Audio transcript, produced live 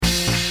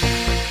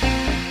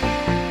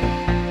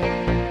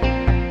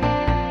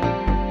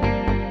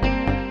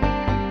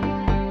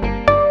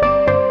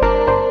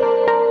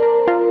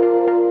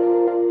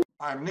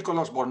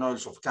Nicholas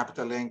Bornoils of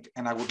Capital Inc.,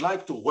 and I would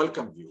like to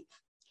welcome you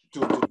to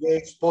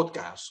today's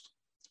podcast,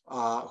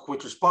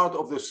 which is part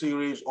of the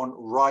series on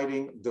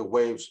riding the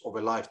waves of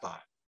a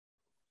lifetime.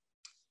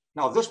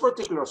 Now, this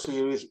particular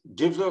series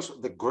gives us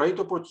the great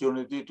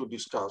opportunity to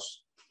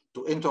discuss,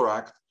 to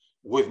interact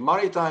with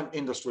maritime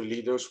industry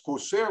leaders who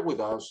share with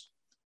us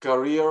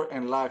career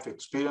and life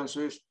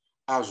experiences,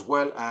 as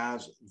well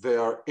as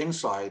their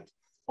insight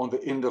on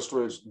the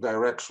industry's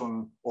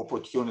direction,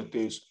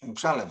 opportunities, and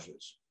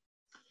challenges.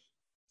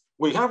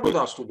 We have with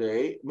us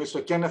today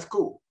Mr. Kenneth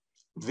Koo,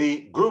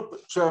 the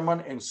Group Chairman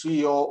and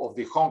CEO of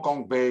the Hong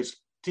Kong-based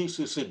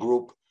TCC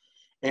Group,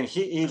 and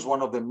he is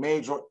one of the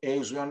major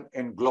Asian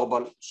and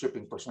global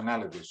shipping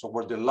personalities. So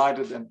we're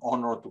delighted and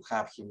honored to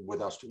have him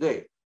with us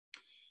today.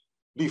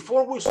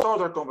 Before we start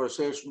our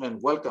conversation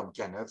and welcome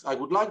Kenneth, I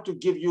would like to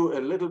give you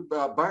a little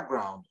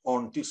background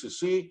on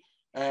TCC,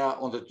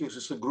 on the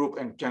TCC Group,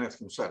 and Kenneth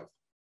himself.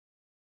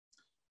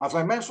 As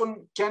I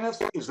mentioned,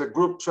 Kenneth is the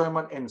Group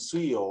Chairman and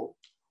CEO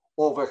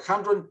of a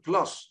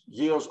 100+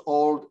 years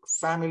old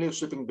family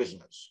shipping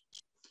business.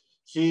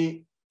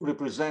 He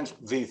represents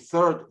the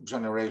third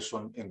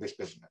generation in this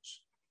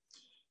business.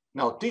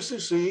 Now,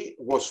 TCC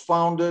was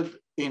founded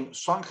in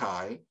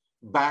Shanghai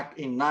back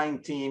in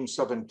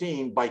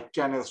 1917 by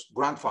Kenneth's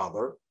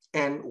grandfather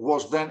and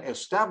was then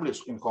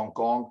established in Hong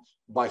Kong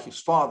by his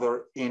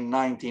father in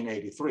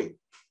 1983.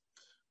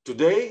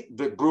 Today,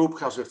 the group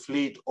has a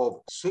fleet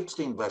of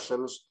 16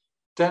 vessels,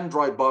 10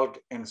 dry bulk,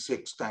 and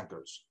 6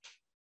 tankers.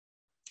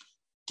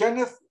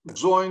 Kenneth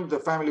joined the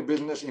family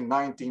business in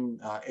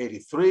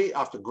 1983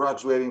 after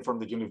graduating from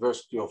the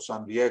University of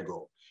San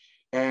Diego.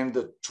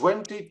 And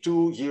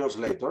 22 years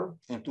later,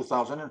 in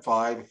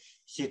 2005,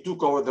 he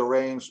took over the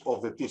reins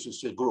of the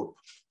TCC Group.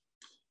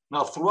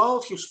 Now,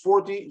 throughout his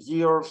 40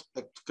 years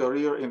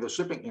career in the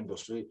shipping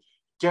industry,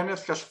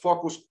 Kenneth has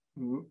focused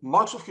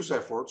much of his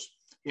efforts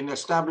in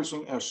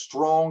establishing a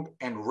strong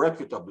and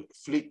reputable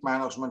fleet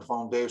management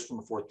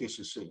foundation for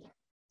TCC.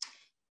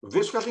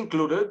 This has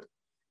included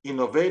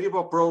innovative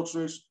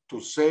approaches to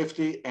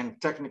safety and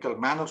technical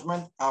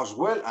management, as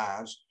well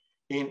as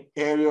in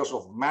areas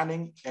of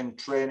manning and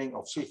training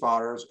of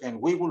seafarers,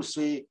 and we will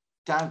see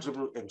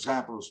tangible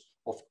examples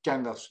of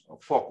Kenneth's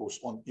focus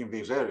in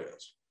these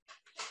areas.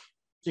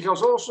 He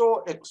has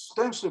also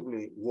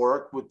extensively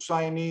worked with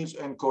Chinese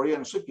and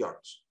Korean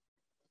shipyards,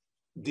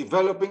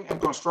 developing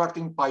and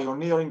constructing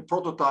pioneering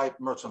prototype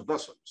merchant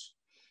vessels.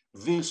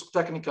 These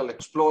technical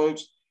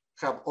exploits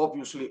have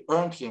obviously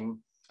earned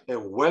him a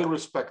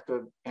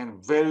well-respected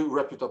and very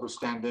reputable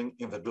standing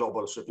in the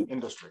global shipping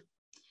industry.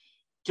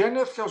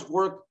 Kenneth has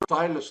worked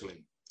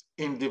tirelessly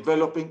in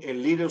developing a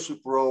leadership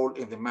role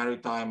in the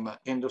maritime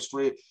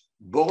industry,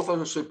 both as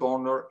a ship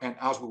owner and,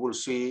 as we will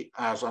see,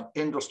 as an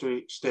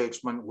industry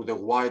statesman with a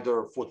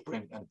wider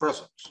footprint and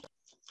presence.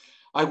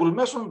 I will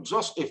mention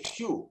just a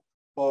few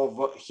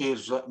of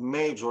his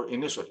major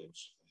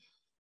initiatives.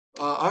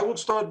 I would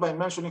start by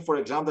mentioning, for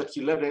example, that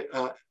he led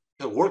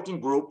a working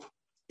group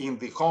in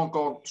the Hong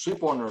Kong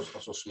Shipowners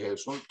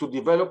Association to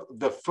develop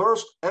the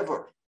first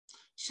ever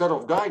set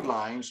of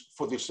guidelines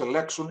for the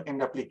selection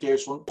and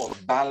application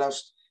of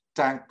ballast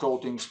tank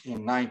coatings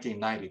in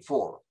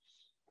 1994.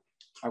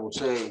 I would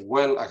say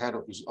well ahead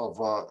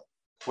of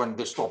when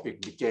this topic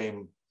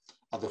became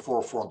at the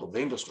forefront of the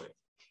industry.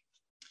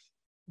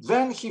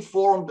 Then he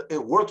formed a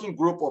working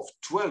group of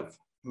 12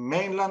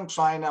 mainland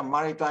China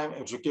maritime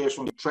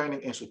education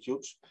training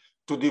institutes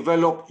to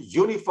develop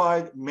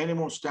unified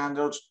minimum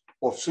standards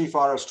of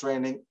seafarers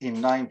training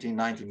in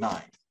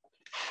 1999.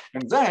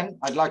 And then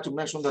I'd like to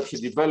mention that he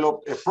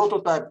developed a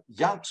prototype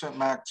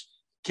Yangtze-Max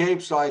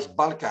Cape-size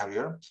bulk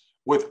carrier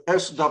with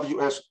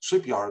SWS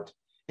Shipyard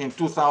in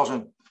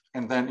 2000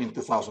 and then in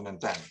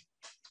 2010.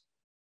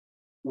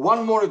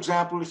 One more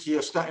example,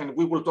 and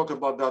we will talk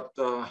about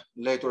that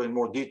later in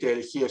more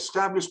detail, he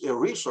established a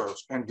research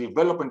and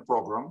development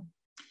program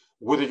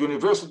with the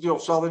University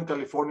of Southern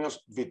California's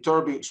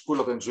Viterbi School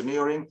of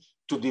Engineering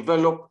to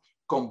develop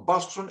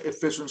combustion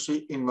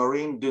efficiency in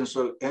marine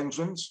diesel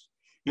engines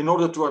in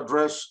order to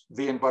address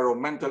the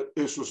environmental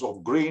issues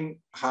of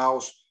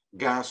greenhouse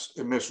gas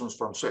emissions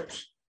from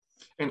ships.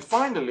 And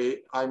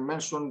finally, I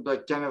mentioned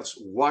Kenneth's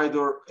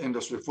wider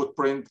industry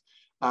footprint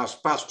as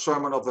past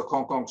chairman of the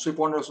Hong Kong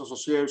Shipowners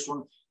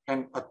Association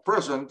and at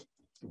present,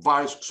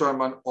 vice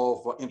chairman of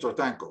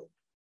Intertanko.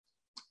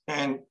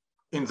 And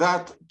in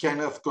that,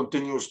 Kenneth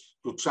continues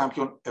to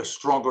champion a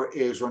stronger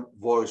Asian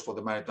voice for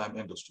the maritime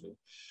industry.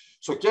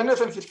 So Kenneth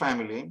and his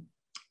family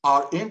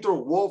are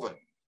interwoven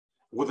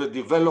with the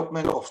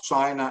development of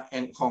China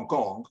and Hong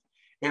Kong.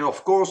 And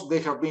of course, they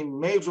have been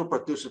major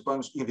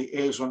participants in the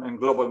Asian and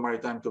global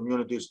maritime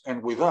communities.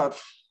 And with that,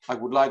 I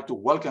would like to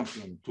welcome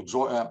him to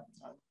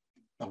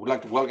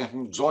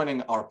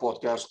joining our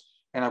podcast,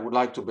 and I would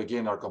like to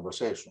begin our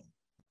conversation.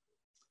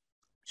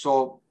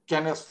 So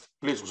Kenneth,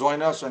 please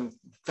join us, and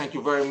thank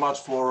you very much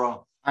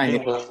for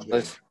being with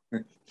us.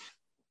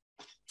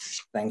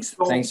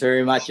 Thanks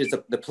very much.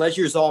 The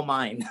pleasure is all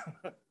mine.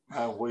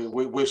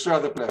 We share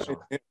the pleasure.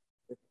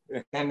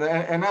 And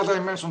as I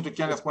mentioned to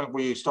Kenneth when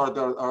we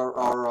started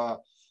our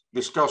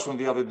discussion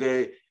the other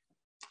day,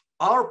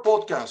 our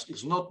podcast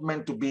is not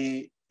meant to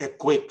be a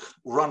quick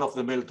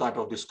run-of-the-mill type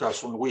of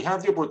discussion. We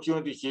have the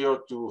opportunity here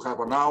to have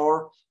an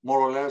hour, more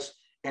or less,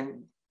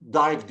 and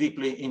dive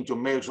deeply into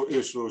major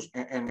issues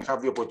and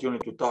have the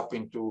opportunity to tap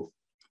into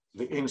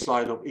the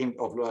insight of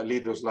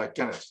leaders like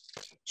Kenneth.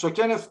 So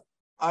Kenneth,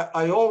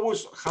 I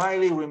always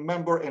highly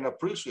remember and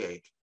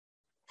appreciate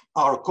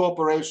our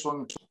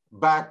cooperation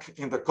back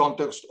in the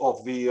context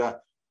of the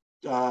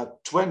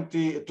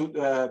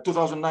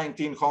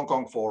 2019 Hong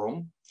Kong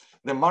Forum,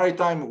 the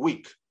Maritime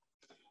Week.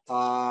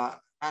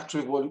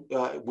 Actually,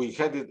 we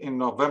had it in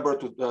November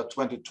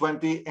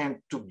 2020, and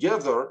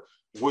together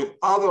with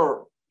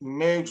other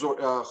major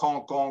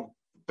Hong Kong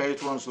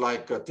patrons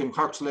like Tim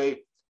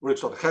Huxley,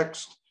 Richard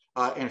Hext,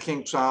 and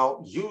Hing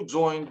Chao, you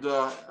joined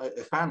a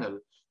panel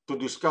to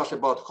discuss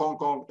about Hong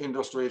Kong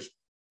industry's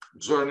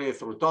journey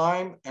through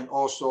time and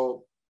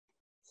also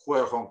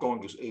where Hong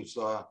Kong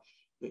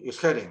is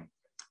heading.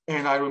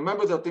 And I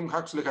remember that Tim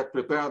Huxley had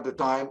prepared at the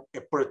time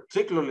a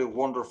particularly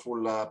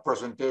wonderful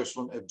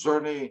presentation, a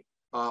journey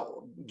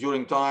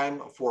during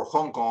time for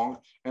Hong Kong,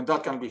 and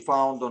that can be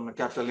found on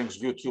Capital Link's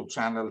YouTube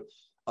channel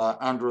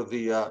under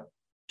the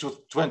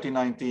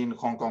 2019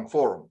 Hong Kong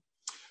Forum.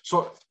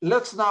 So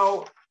let's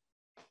now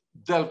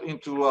delve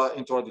into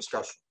our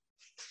discussion.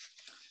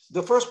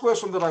 The first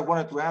question that I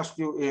wanted to ask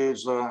you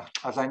is,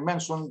 as I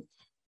mentioned,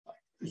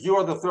 you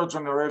are the third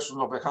generation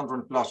of a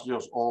 100+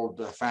 years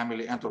old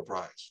family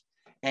enterprise.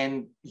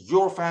 And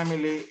your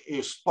family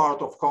is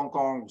part of Hong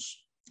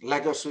Kong's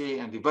legacy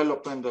and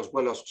development as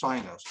well as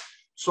China's.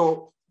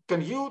 So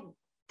can you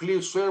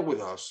please share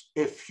with us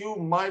a few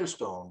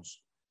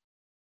milestones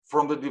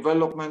from the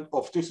development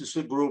of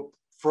TCC Group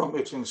from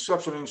its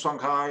inception in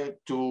Shanghai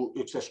to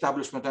its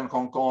establishment in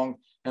Hong Kong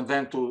and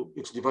then to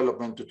its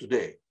development to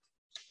today?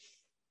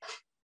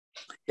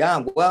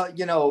 Yeah, well,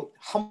 you know,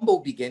 humble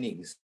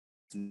beginnings,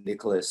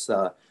 Nicholas.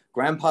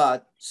 Grandpa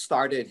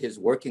started his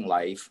working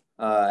life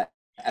as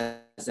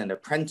an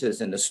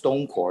apprentice in the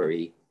stone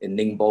quarry in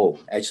Ningbo,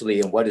 actually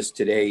in what is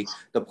today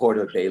the port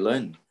of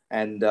Beilun.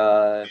 And,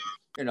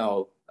 you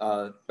know,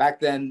 back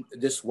then,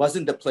 this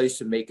wasn't the place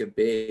to make it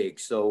big.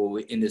 So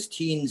in his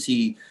teens,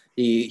 he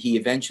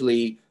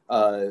eventually,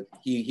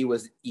 he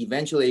was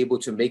eventually able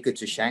to make it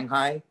to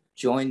Shanghai,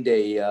 joined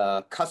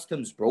a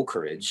customs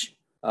brokerage.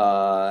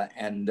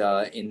 And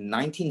in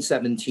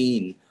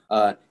 1917,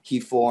 he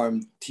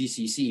formed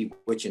TCC,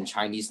 which in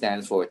Chinese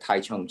stands for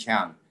Tai Cheng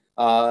Chiang.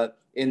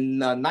 In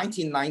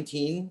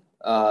 1919,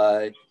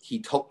 he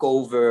took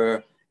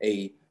over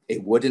a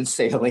wooden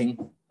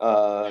sailing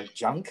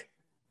junk,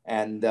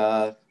 and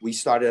we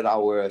started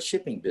our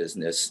shipping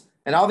business.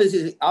 And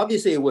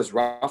obviously, it was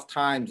rough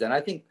times, and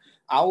I think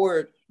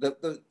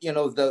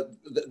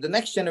the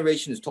next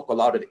generations took a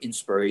lot of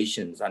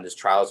inspirations on his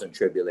trials and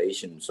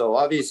tribulations. So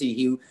obviously,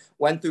 he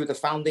went through the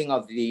founding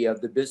of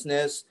the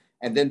business,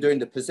 and then during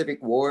the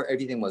Pacific War,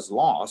 everything was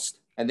lost,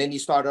 and then he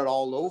started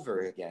all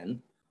over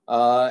again.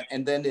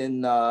 And then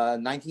in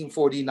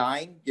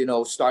 1949, you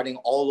know, starting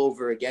all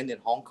over again in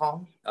Hong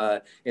Kong,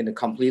 in a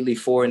completely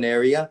foreign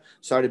area,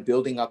 started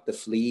building up the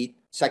fleet.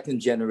 Second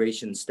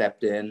generation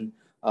stepped in.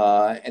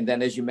 And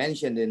then, as you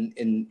mentioned, in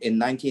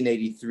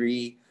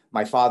 1983,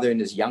 my father and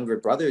his younger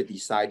brother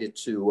decided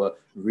to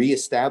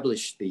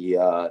reestablish the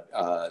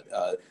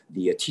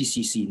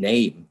TCC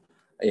name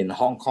in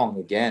Hong Kong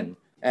again.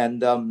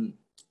 And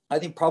I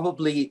think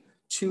probably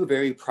two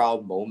very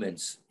proud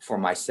moments for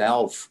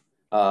myself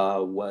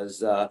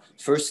was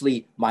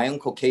firstly, my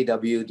uncle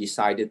KW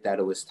decided that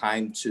it was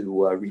time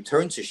to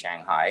return to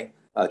Shanghai,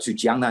 to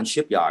Jiangnan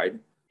Shipyard,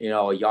 you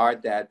know, a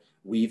yard that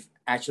we've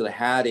actually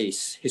had a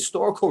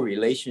historical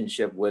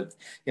relationship with,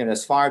 you know,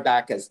 as far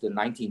back as the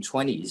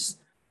 1920s.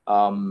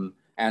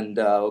 And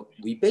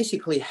we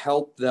basically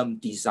helped them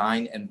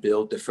design and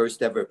build the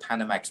first ever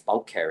Panamax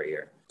bulk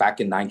carrier back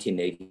in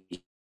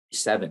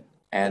 1987.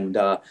 And,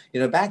 you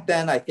know, back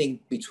then, I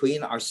think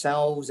between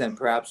ourselves and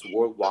perhaps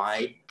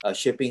worldwide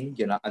shipping,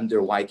 you know,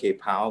 under YK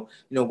Pao,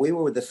 you know, we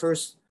were the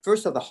first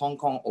of the Hong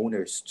Kong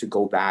owners to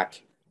go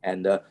back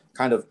and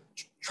kind of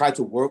try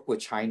to work with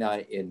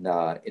China in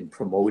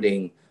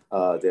promoting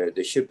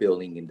the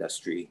shipbuilding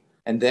industry.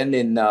 And then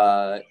in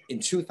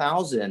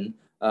 2000,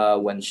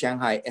 when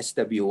Shanghai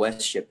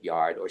SWS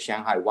Shipyard or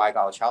Shanghai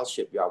Waigao Chao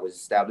Shipyard was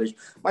established,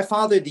 my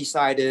father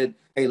decided,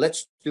 hey,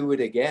 let's do it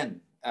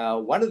again.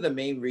 One of the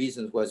main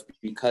reasons was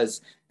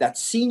because that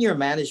senior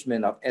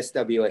management of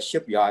SWS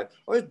Shipyard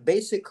was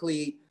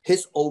basically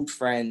his old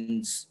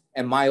friends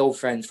and my old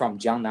friends from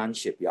Jiangnan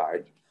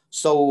Shipyard.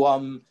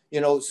 So,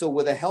 you know, so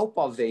with the help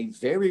of a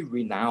very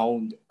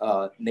renowned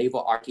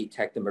naval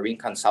architect and marine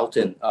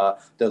consultant,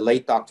 the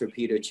late Dr.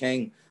 Peter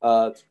Cheng,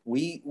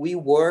 we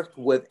worked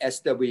with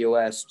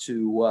SWS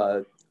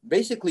to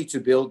basically to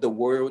build the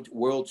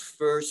world's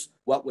first,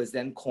 what was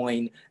then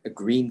coined a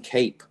Green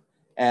Cape.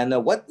 And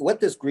what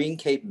this Green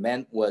Cape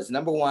meant was,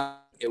 number one,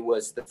 it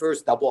was the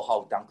first double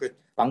hull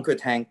bunker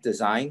tank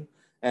design.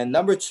 And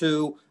number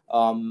two,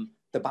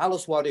 the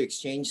ballast water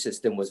exchange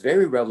system was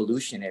very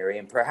revolutionary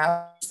and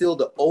perhaps still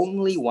the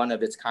only one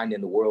of its kind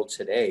in the world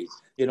today,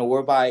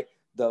 whereby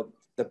the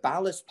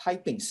ballast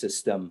piping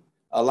system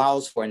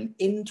allows for an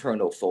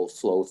internal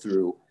flow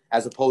through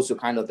as opposed to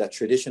kind of the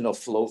traditional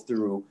flow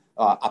through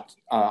up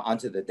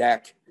onto the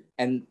deck.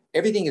 And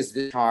everything is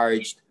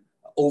discharged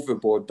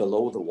overboard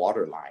below the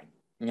water line.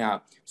 Yeah.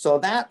 So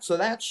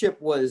that ship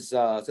was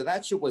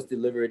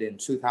delivered in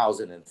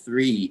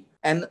 2003.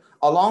 And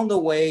along the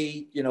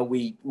way,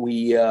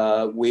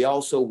 we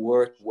also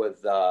worked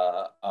with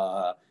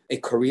a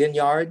Korean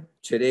yard,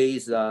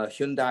 today's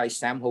Hyundai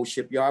Samho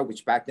shipyard,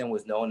 which back then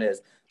was known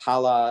as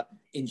Hala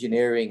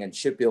Engineering and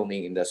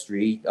Shipbuilding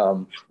Industry.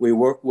 We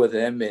worked with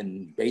them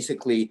in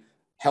basically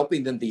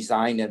helping them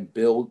design and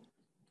build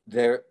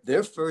their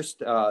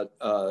first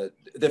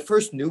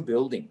new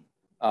building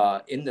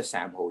in the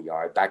Samho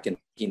yard back in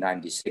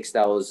 1996.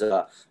 That was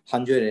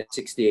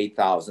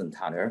 168,000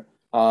 tonner.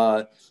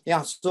 So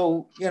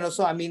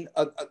I mean,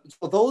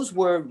 so those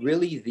were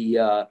really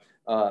the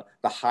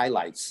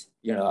highlights.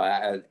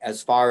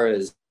 As far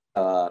as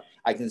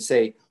I can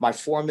say, my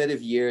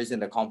formative years in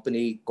the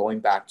company, going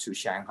back to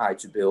Shanghai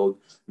to build,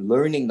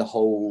 learning the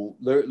whole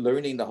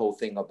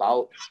thing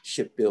about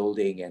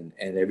shipbuilding and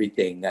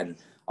everything. And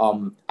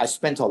I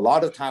spent a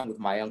lot of time with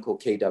my uncle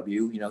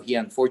KW. He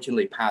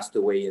unfortunately passed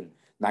away in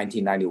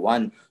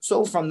 1991.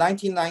 So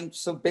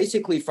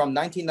basically from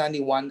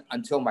 1991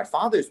 until my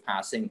father's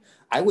passing,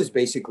 I was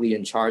basically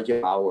in charge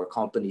of our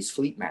company's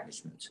fleet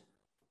management.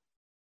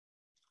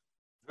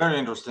 Very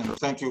interesting.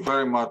 Thank you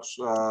very much.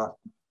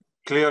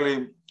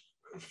 Clearly,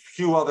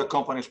 few other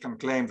companies can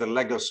claim the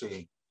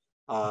legacy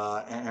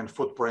and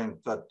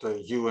footprint that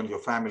you and your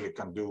family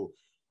can do.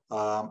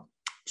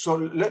 So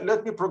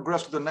let me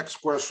progress to the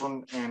next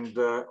question. And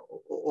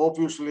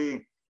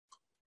obviously,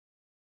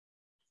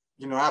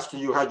 asking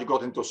you how you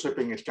got into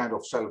shipping is kind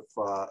of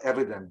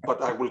self-evident,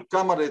 but I will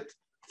come at it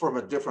from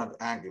a different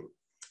angle.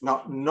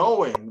 Now,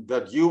 knowing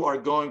that you are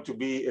going to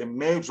be a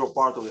major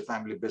part of the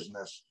family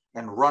business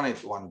and run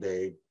it one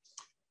day,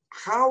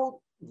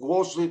 how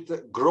was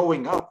it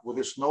growing up with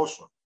this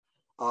notion?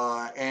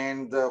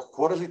 And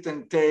what does it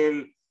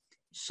entail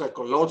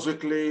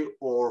psychologically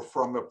or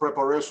from a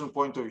preparation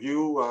point of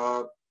view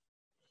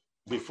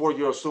before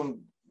you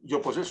assume your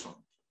position?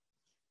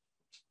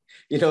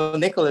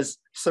 Nicholas,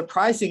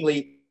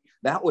 surprisingly,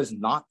 that was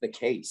not the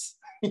case.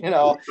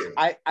 I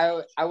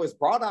was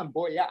brought on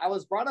board. Yeah, I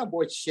was brought on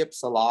board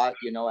ships a lot,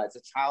 as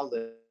a child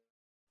and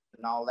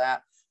all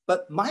that.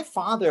 But my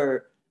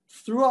father,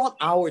 throughout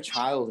our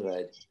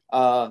childhood,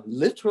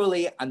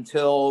 literally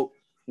until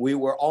we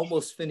were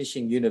almost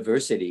finishing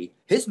university,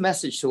 his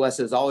message to us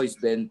has always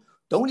been,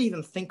 don't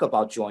even think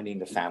about joining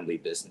the family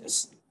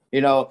business.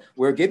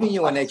 We're giving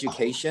you an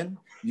education.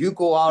 You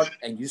go out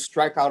and you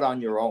strike out on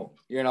your own,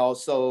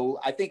 So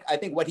I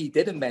think what he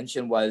didn't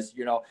mention was,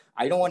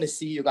 I don't want to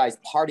see you guys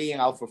partying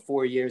out for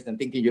 4 years and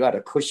thinking you got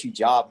a cushy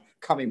job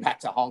coming back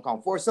to Hong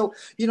Kong for. So,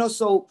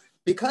 so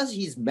because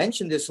he's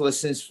mentioned this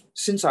was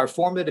since our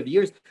formative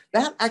years,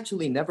 that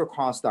actually never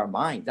crossed our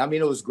mind. I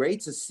mean, it was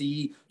great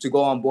to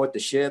go on board the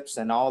ships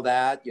and all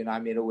that.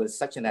 It was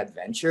such an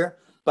adventure.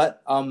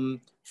 But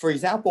for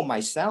example,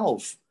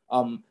 myself,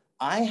 I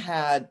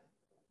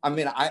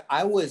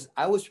was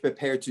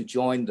prepared to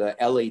join the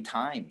LA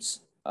Times,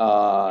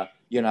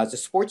 as a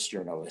sports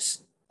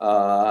journalist,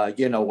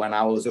 when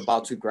I was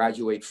about to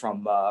graduate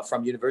from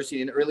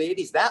university in the early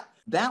 80s.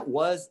 That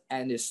was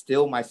and is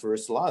still my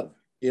first love,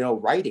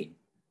 writing.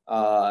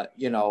 I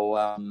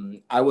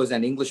was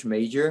an English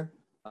major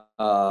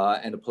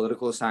and a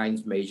political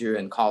science major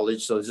in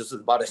college. So this is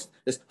about as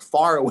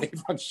far away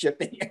from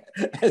shipping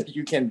as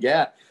you can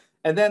get.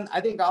 And then I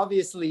think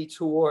obviously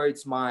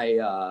towards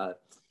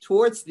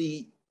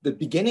the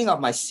beginning of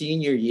my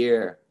senior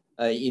year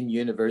in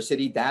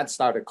university, Dad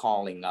started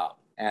calling up.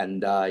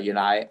 And,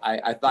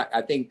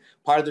 I think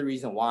part of the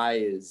reason why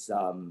is,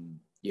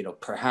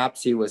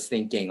 perhaps he was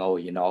thinking,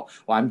 well,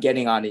 I'm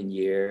getting on in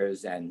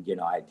years. And,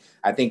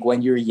 I think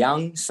when you're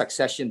young,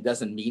 succession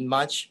doesn't mean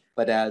much.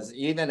 But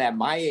even at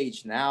my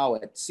age now,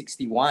 at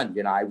 61,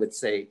 I would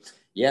say,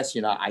 yes,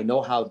 I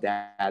know how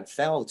Dad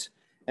felt.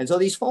 And so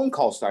these phone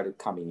calls started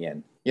coming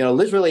in,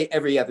 literally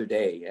every other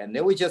day. And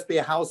it would just be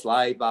a house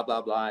light, blah,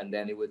 blah, blah. And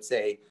then it would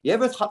say, you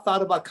ever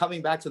thought about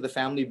coming back to the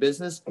family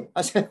business?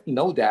 I said,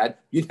 no, Dad,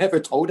 you never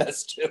told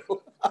us to.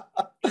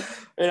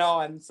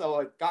 And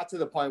so it got to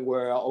the point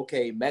where,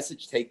 okay,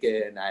 message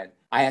taken, and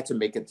I had to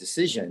make a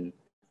decision.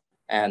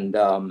 And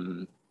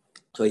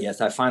so,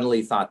 yes, I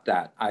finally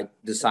I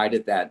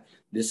decided that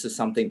this is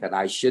something that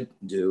I should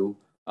do.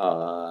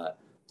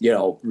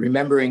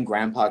 Remembering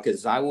Grandpa,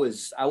 because I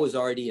was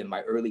already in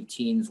my early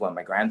teens when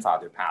my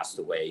grandfather passed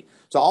away.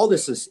 So all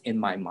this is in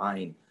my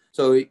mind.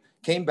 So I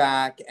came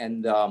back,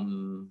 and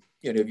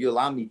if you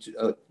allow me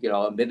to,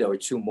 a minute or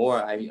two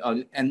more,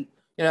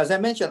 as I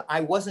mentioned,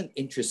 I wasn't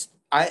interested.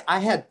 I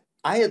had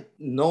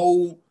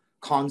no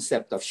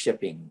concept of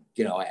shipping,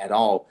 at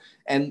all,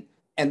 and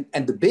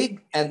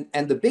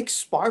the big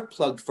spark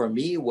plug for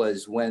me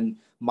was when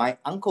my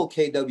uncle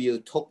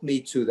KW took me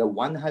to the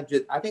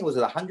 100, I think it was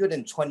the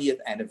 120th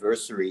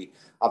anniversary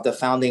of the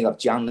founding of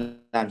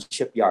Jiangnan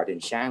Shipyard in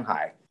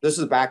Shanghai. This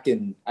is back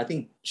in, I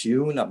think,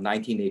 June of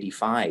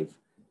 1985.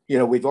 You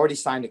know, we've already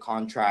signed a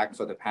contract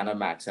for the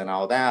Panamax and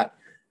all that.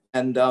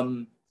 And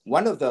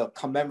one of the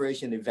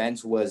commemoration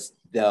events was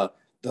the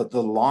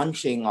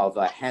launching of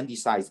a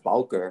handy-sized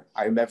bulker,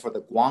 I remember, for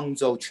the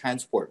Guangzhou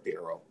Transport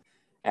Bureau.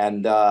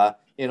 And,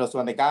 you know, so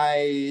when the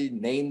guy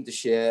named the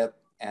ship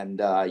and,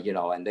 you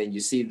know, and then you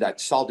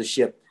saw the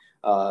ship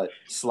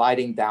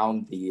sliding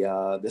down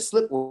the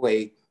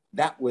slipway,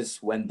 that was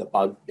when the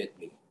bug bit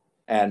me.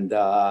 And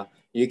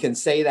you can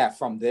say that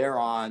from there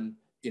on,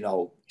 you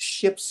know,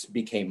 ships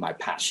became my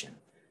passion.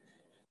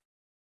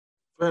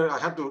 Well, I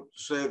have to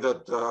say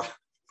that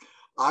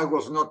I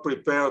was not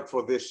prepared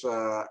for this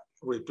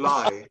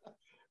reply,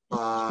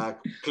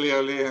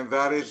 clearly, and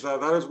that is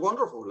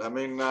wonderful. I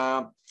mean,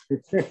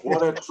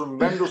 what a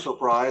tremendous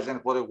surprise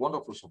and what a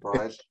wonderful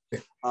surprise.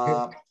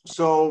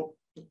 So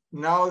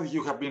now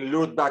you have been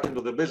lured back into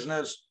the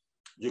business.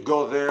 You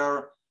go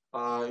there,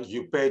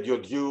 you paid your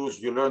dues,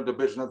 you learned the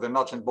business, the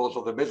nuts and bolts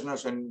of the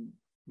business, and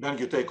then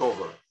you take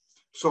over.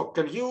 So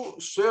can you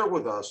share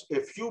with us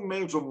a few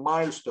major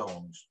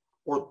milestones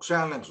or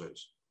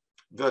challenges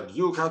that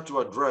you had to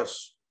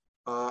address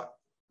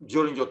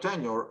during your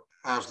tenure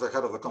as the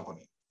head of the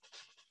company?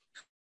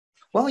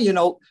 Well, you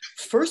know,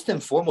 first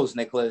and foremost,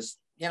 Nicholas,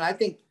 you know, I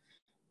think,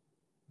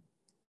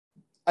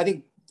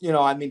 you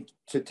know, I mean,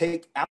 to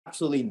take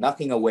absolutely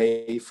nothing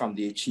away from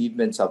the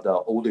achievements of the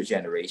older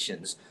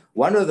generations,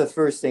 one of the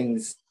first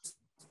things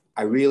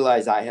I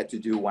realized I had to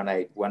do when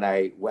I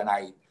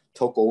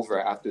took over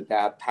after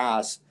Dad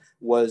passed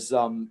was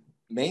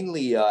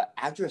mainly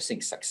addressing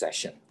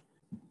succession,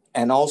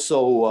 and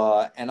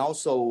also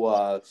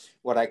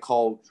what I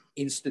call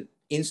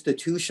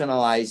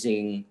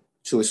institutionalizing,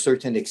 to a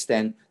certain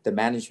extent, the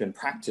management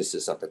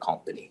practices of the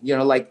company. You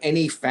know, like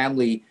any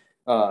family,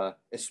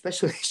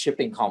 especially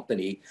shipping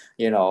company,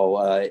 you know,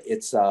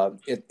 it's a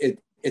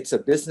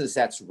business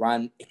that's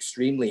run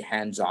extremely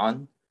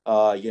hands-on.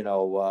 You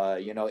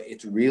know,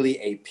 it's really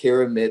a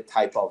pyramid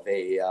type of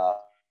a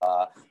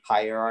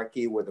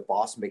hierarchy where the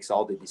boss makes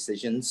all the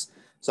decisions.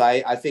 So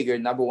I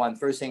figured, number one,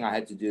 first thing I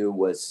had to do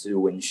was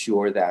to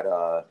ensure that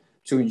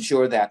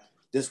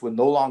this would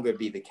no longer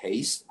be the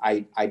case.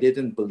 I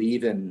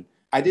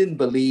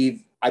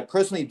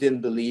personally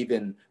didn't believe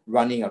in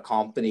running a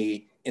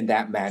company in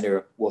that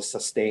manner will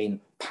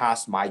sustain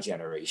past my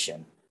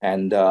generation.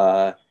 And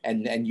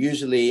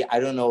usually, I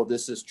don't know if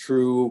this is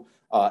true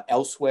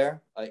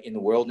elsewhere in the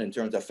world in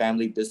terms of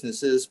family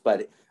businesses,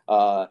 but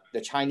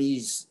the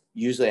Chinese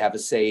usually have a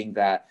saying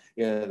that,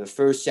 you know, the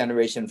first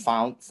generation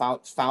finds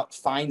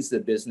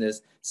the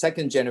business,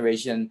 second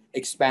generation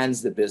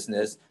expands the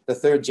business, the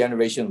third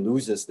generation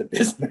loses the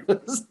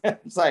business.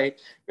 So I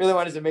really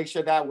wanted to make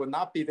sure that would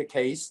not be the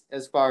case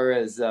as far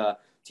as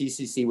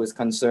TCC was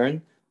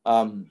concerned.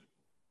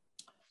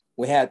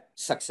 We had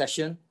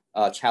succession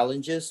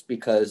challenges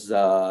because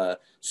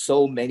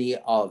so many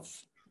of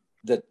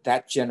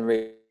that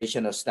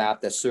generation of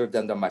staff that served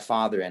under my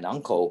father and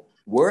uncle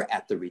were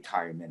at the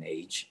retirement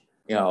age.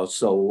 You know,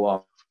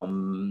 so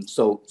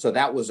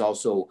that was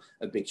also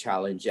a big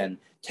challenge, and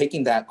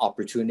taking that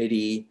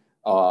opportunity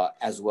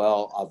as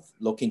well of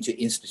looking to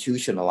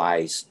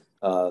institutionalize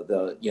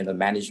the, you know,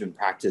 management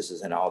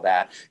practices and all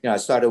that. You know, I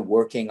started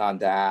working on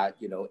that.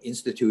 You know,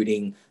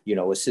 instituting, you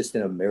know, a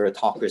system of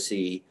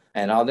meritocracy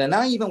and all that.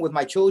 Now, even with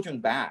my children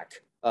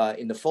back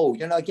in the fold,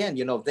 you know, again,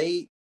 you know,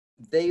 they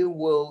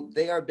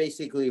are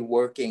basically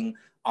working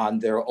on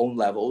their own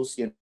levels.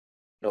 You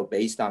know,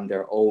 based on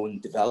their own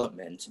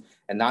development,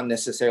 and not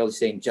necessarily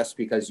saying just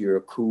because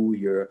you're cool,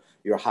 you're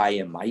high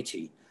and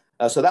mighty.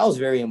 So that was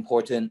very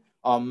important.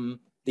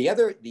 The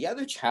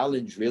other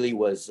challenge really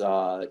was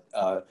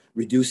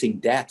reducing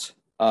debt,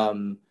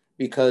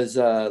 because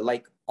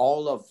like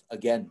all of,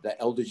 again,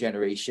 the elder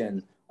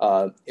generation,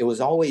 I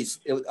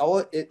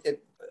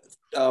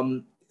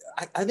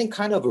think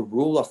kind of a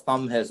rule of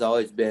thumb has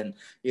always been,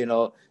 you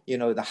know,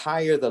 the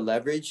higher the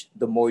leverage,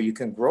 the more you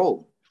can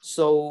grow.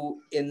 So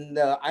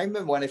I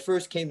remember when I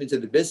first came into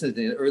the business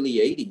in the early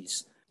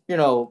 80s, you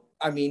know,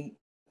 I mean,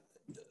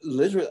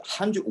 literally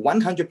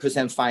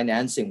 100%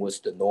 financing was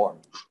the norm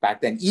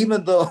back then,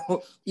 even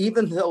though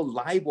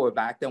LIBOR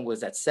back then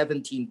was at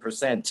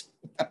 17%.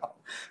 You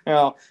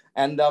know,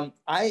 and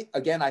I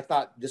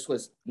thought this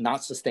was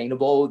not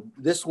sustainable.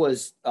 This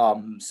was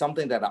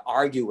something that I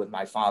argued with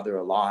my father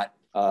a lot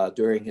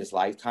during his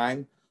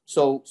lifetime.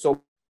 So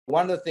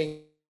one of the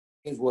things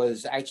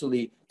was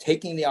actually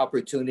taking the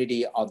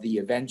opportunity of the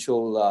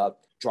eventual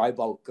dry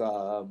bulk,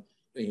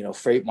 you know,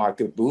 freight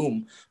market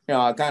boom. You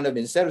know, kind of,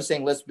 instead of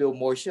saying let's build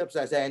more ships,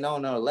 I say no,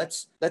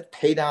 let's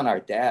pay down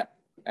our debt.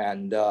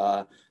 And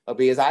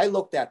because I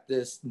looked at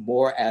this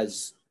more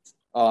as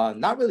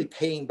not really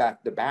paying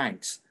back the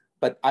banks,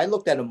 but I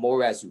looked at it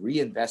more as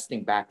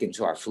reinvesting back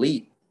into our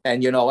fleet.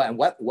 And and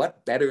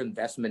what better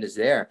investment is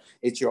there?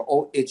 It's your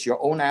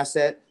own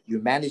asset. You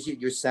manage it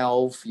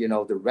yourself.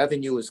 The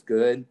revenue is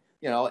good.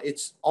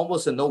 It's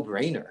almost a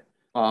no-brainer.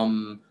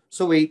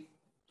 So we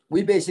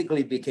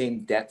basically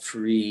became debt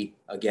free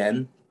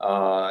again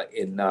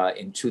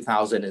in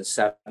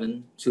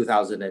 2007,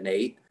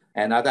 2008,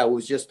 and I thought it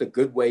was just a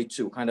good way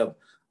to kind of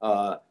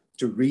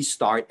to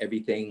restart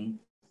everything,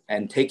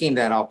 and taking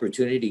that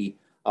opportunity,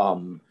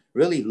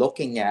 really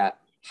looking at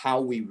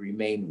how we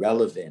remain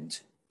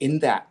relevant in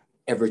that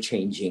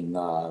ever-changing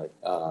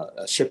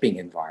shipping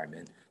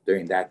environment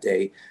during that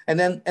day. And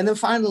then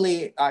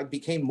finally, I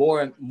became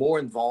more and more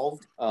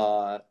involved,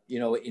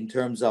 in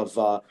terms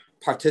of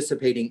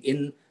participating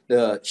in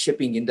the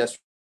shipping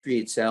industry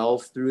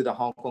itself through the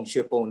Hong Kong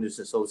Ship Owners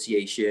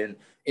Association,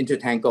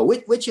 Intertanko,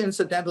 which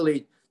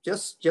incidentally,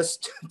 just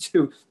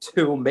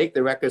to make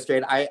the record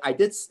straight, I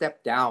did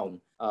step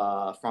down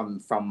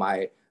from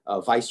my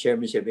vice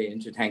chairmanship in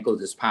Intertanko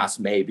this past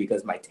May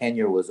because my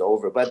tenure was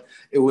over. But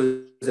it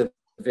was a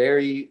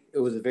very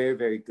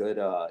good.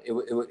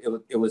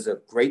 It was a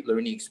great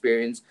learning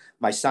experience.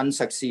 My son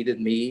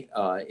succeeded me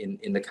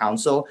in the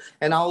council,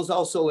 and I was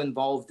also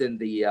involved in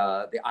the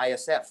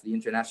ISF, the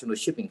International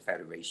Shipping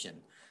Federation,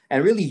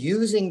 and really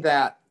using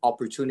that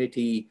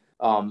opportunity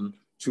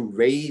to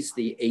raise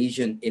the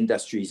Asian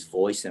industry's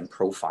voice and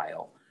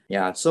profile.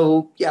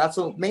 So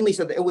mainly,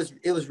 so it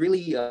was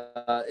really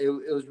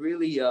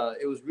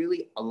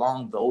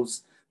along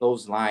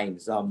those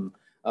lines.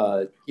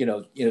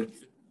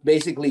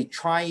 Basically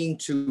trying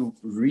to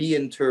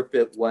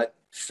reinterpret what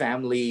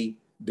family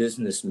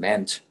business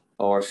meant,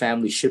 or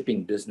family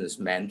shipping business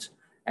meant,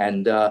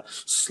 and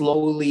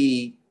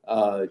slowly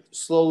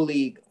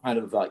kind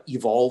of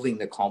evolving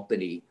the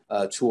company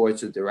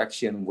towards a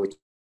direction which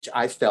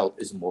I felt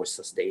is more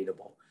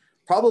sustainable.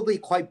 Probably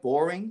quite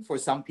boring for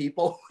some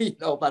people,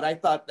 but I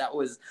thought that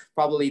was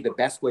probably the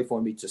best way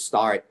for me to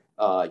start,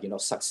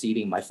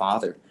 succeeding my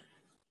father.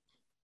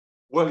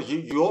 Well,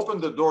 you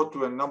opened the door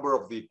to a number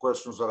of the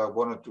questions that I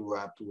wanted to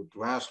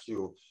ask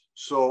you.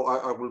 So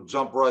I will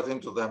jump right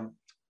into them.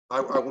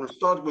 I will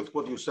start with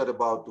what you said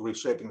about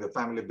reshaping the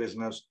family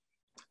business.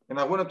 And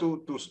I wanted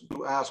to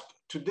ask,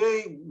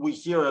 today we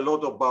hear a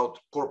lot about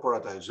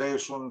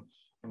corporatization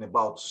and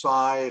about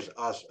size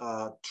as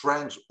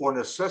trends or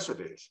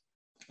necessities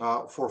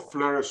for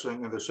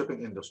flourishing in the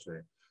shipping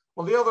industry.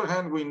 On the other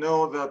hand, we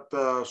know that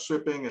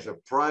shipping is a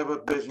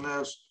private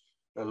business,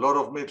 a lot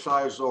of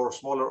mid-sized or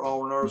smaller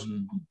owners.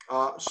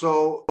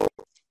 So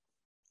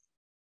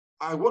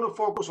I want to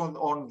focus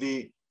on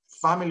the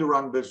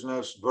family-run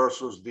business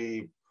versus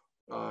the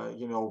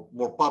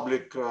more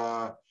public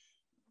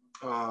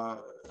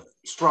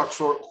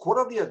structure. What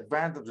are the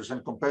advantages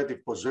and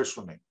competitive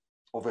positioning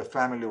of a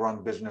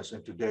family-run business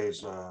in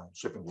today's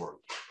shipping world?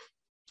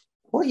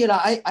 Well,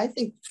 I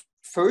think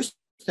first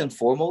and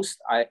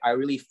foremost, I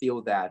really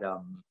feel that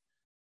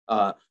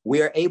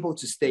we are able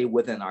to stay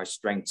within our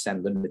strengths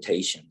and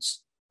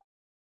limitations.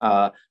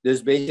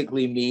 This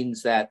basically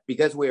means that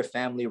because we're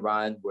family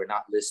run, we're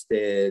not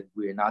listed,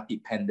 we're not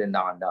dependent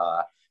on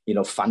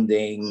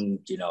funding,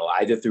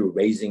 either through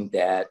raising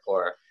debt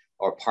or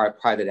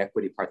private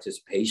equity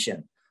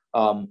participation.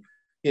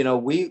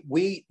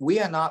 We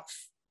are not,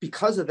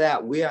 because of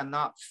that, we are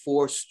not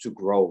forced to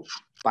grow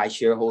by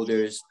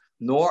shareholders,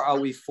 nor are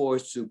we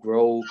forced to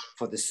grow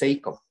for the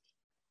sake of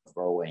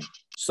growing.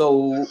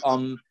 So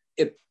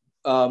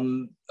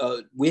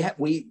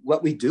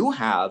what we do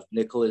have,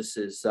 Nicholas,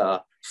 is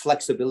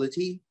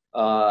flexibility.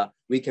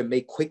 We can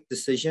make quick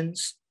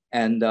decisions,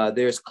 and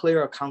there's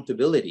clear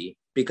accountability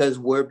because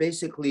we're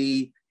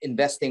basically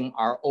investing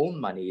our own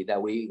money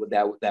that we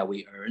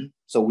earn.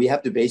 So we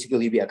have to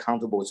basically be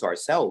accountable to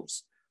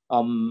ourselves.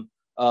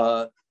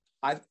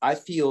 I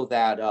feel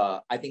that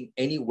I think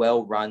any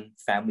well-run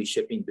family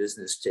shipping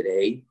business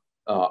today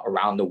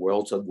around the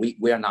world, so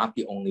we are not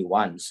the only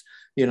ones.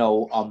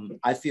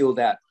 I feel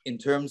that in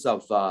terms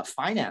of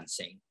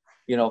financing,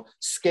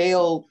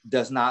 scale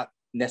does not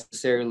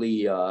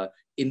necessarily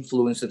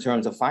influence in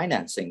terms of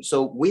financing.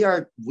 So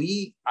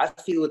I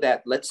feel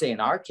that, let's say in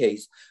our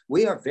case,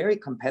 we are very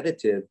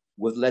competitive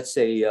with, let's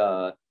say,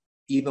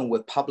 even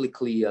with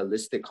publicly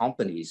listed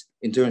companies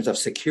in terms of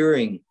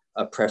securing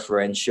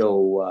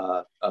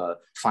preferential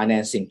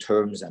financing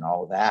terms and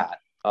all that.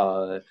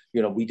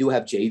 We do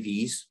have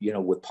JVs,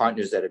 with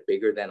partners that are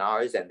bigger than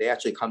ours, and they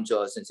actually come to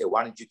us and say,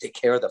 why don't you take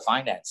care of the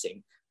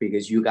financing?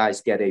 Because you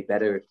guys get a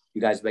better,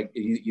 you guys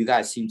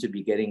seem to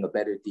be getting a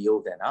better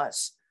deal than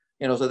us.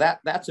 So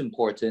that's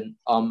important.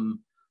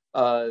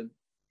 The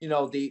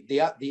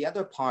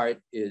other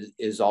part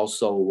is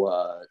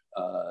also,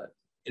 I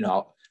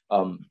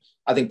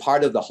think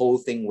part of the whole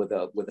thing with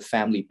a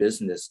family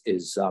business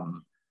is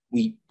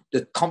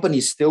the company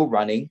is still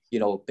running,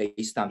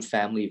 based on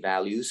family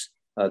values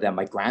that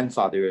my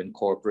grandfather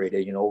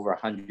incorporated, over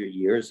 100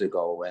 years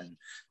ago. And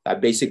I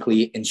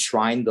basically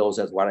enshrined those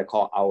as what I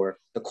call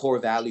the core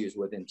values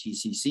within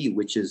TCC,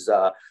 which is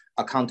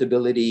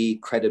accountability,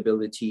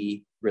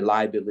 credibility,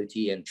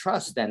 reliability, and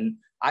trust. And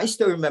I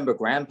still remember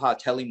Grandpa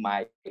telling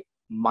my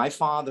my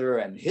father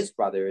and his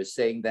brother is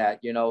saying that,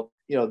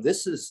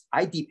 this is,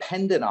 I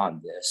depended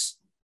on this,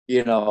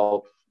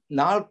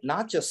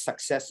 not just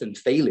success and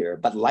failure,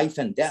 but life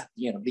and death,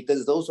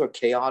 because those were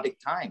chaotic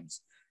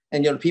times.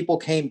 And, people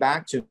came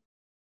back to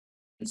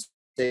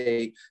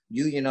say,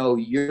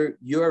 you're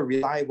a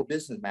reliable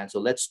businessman, so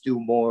let's do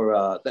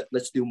more,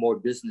 let's do more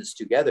business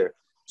together.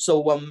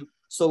 So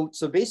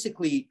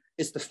basically,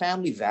 it's the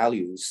family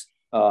values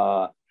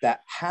that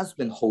has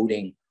been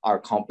holding our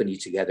company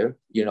together,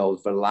 for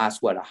the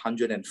last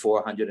 104,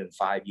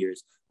 105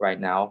 years right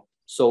now.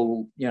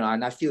 So,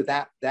 and I feel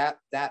that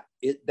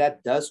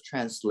does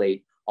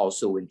translate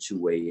also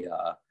into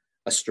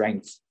a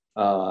strength.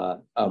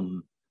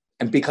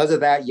 And because of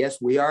that, yes,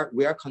 we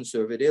are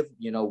conservative.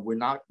 We're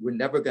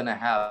never going to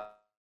have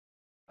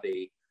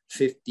a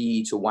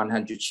 50 to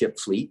 100 ship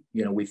fleet.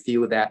 We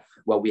feel that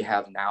what we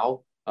have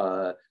now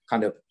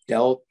kind of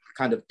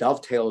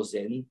dovetails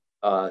in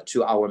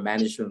to our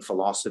management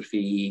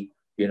philosophy,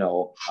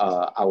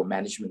 our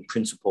management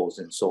principles,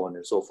 and so on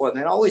and so forth,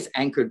 and always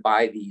anchored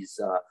by these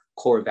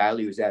core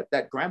values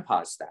that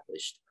Grandpa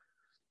established.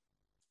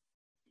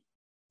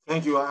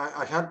 Thank you.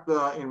 I had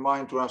in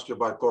mind to ask you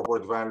about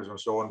corporate values and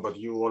so on, but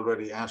you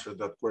already answered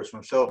that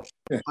question. So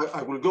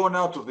I will go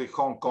now to the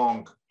Hong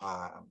Kong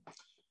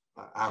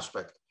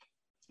aspect.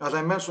 As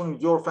I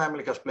mentioned, your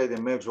family has played a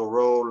major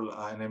role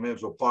and a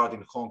major part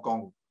in Hong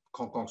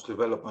Kong's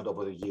development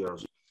over the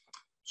years.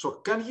 So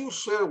can you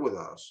share with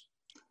us,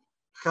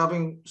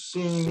 having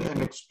seen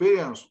and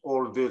experienced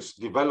all this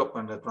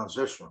development and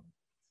transition,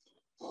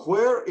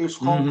 where is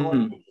Hong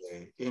Kong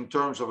today in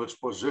terms of its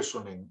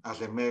positioning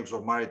as a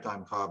major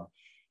maritime hub?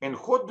 And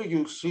what do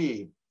you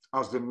see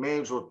as the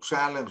major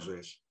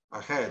challenges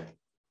ahead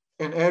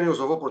and areas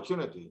of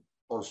opportunity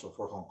also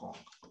for Hong Kong?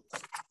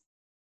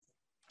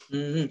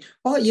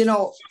 Well,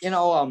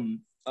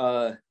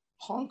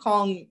 Hong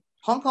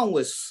Kong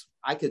was,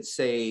 I could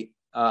say,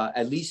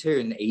 at least here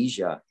in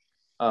Asia,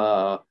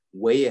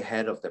 way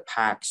ahead of the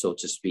pack, so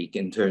to speak,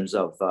 in terms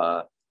of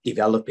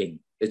developing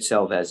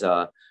itself as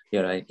an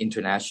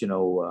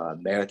international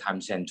maritime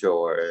center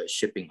or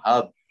shipping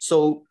hub.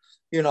 So,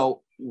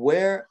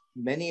 where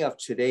many of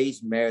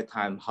today's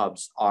maritime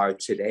hubs are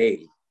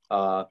today,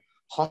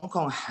 Hong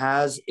Kong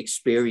has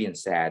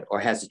experienced that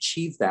or has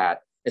achieved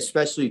that,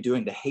 especially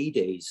during the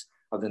heydays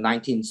of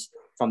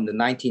from the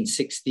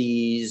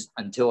 1960s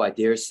until, I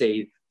dare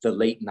say, the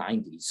late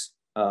 90s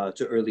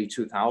to early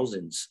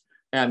 2000s.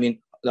 And I mean,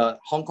 the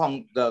Hong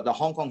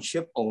Kong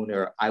ship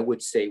owner, I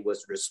would say,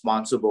 was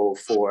responsible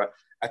for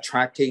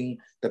attracting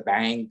the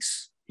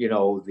banks, the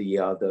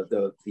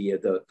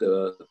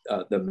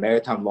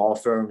maritime law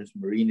firms,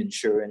 marine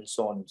insurance,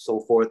 so on and so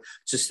forth,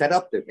 to set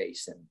up their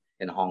base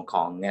in Hong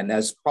Kong. And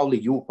as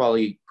you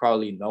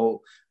probably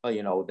know,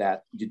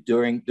 that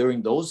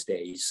during those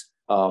days,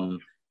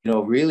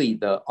 really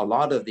a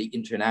lot of the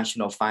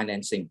international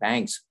financing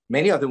banks,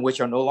 many of them which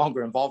are no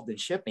longer involved in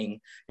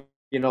shipping,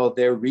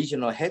 their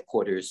regional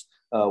headquarters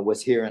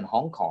was here in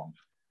Hong Kong.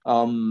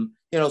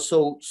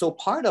 So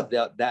part of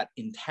that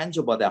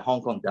intangible that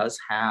Hong Kong does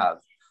have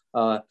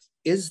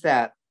is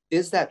that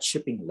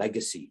shipping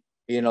legacy.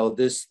 We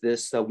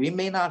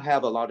may not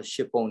have a lot of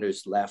ship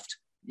owners left,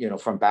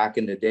 from back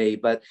in the day,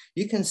 but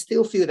you can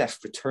still feel that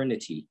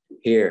fraternity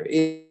here.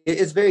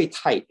 It's very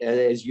tight,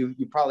 as you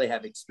probably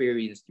have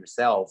experienced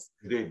yourself.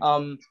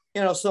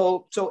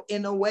 So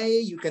in a way,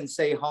 you can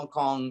say Hong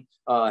Kong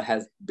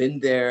has been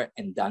there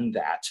and done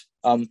that.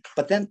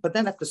 But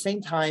then at the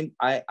same time,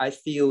 I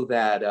feel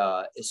that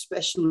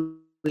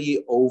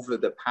especially over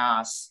the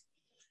past,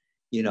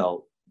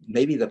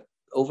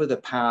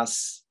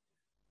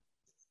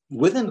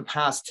 within the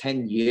past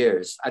 10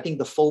 years, I think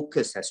the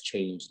focus has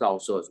changed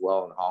also as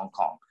well in Hong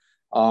Kong.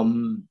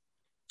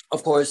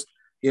 Of course,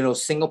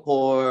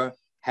 Singapore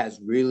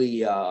has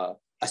really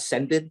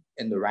ascended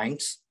in the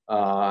ranks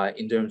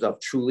in terms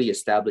of truly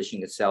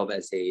establishing itself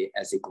as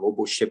a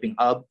global shipping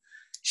hub.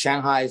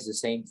 Shanghai is the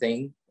same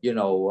thing. I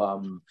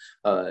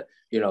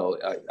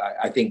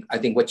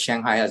think what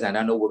Shanghai has, and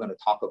I know we're going to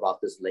talk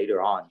about this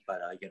later on,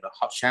 but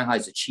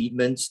Shanghai's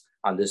achievements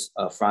on this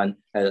front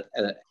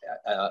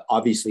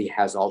obviously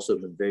has also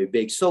been very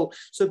big. So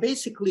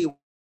basically,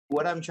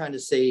 what I'm trying to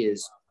say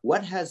is,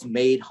 what has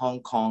made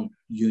Hong Kong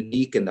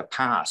unique in the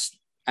past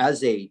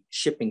as a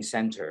shipping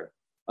center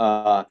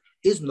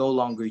is no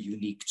longer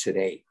unique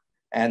today.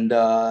 And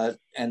I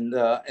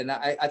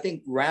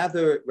think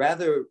rather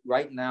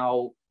right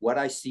now, what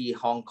I see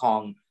Hong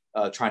Kong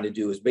trying to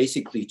do is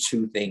basically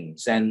two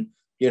things. And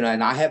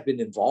I have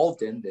been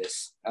involved in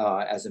this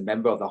as a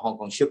member of the Hong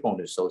Kong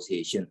Shipowner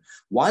Association.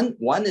 One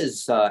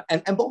is,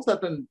 and both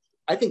of them,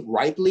 I think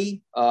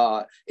rightly,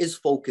 is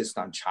focused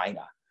on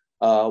China.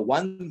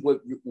 One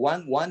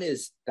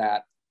is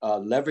that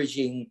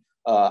leveraging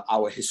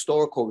our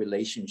historical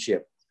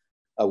relationship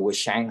with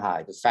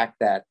Shanghai, the fact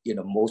that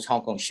most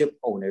Hong Kong ship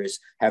owners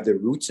have their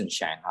roots in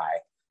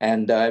Shanghai,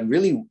 and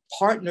really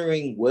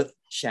partnering with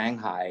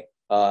Shanghai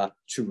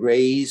to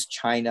raise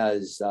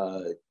China's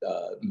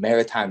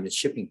maritime and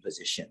shipping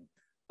position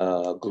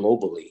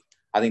globally.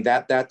 I think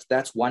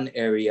that's one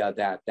area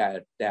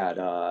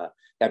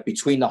that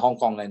between the Hong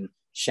Kong and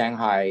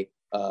Shanghai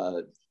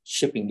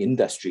shipping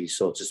industry,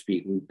 so to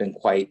speak, we've been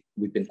quite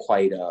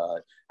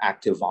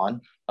active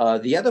on.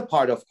 The other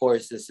part, of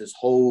course, is this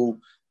whole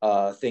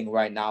thing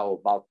right now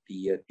about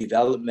the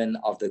development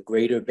of the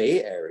Greater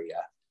Bay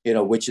Area,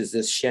 which is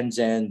this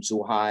Shenzhen,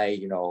 Zhuhai,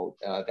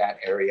 that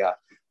area,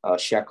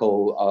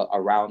 Shekou,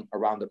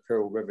 around the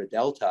Pearl River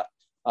Delta.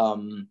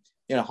 Hong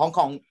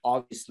Kong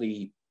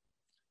obviously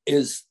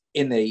is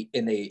in a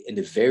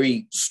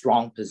very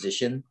strong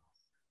position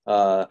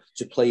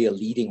to play a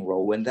leading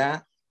role in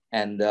that.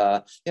 And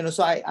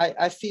so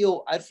I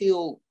feel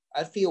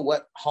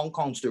what Hong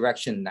Kong's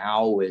direction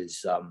now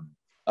is.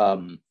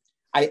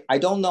 I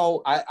don't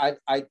know. I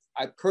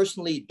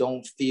personally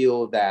don't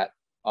feel that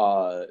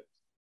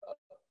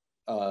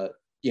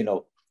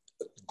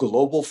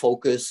global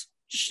focus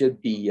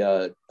should be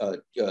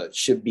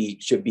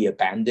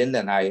abandoned,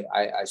 and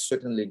I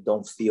certainly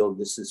don't feel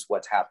this is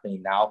what's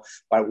happening now.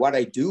 But what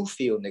I do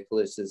feel,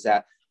 Nicholas, is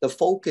that the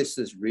focus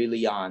is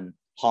really on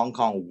Hong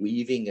Kong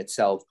weaving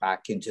itself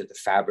back into the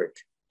fabric,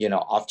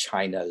 of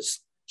China's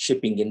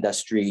shipping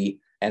industry,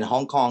 and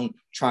Hong Kong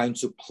trying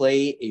to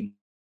play a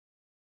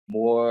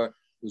more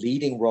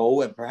leading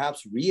role and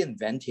perhaps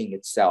reinventing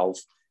itself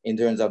in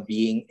terms of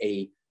being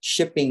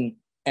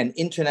an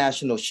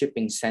international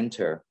shipping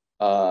center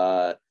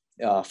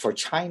for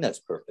China's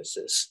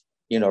purposes,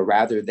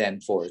 rather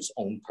than for its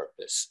own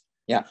purpose.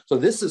 Yeah. So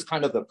this is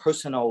kind of the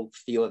personal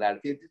feel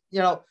that,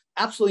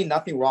 absolutely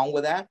nothing wrong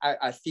with that.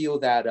 I feel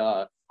that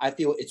I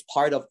feel it's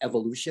part of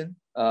evolution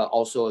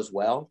also as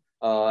well.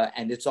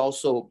 And it's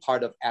also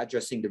part of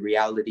addressing the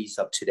realities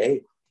of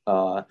today,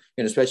 and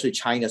especially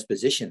China's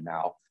position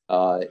now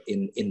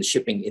in the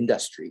shipping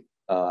industry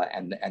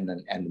and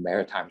the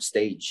maritime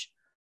stage.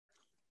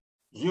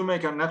 You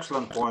make an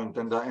excellent point,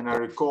 and I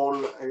recall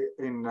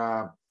in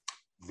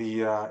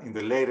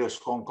the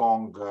latest Hong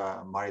Kong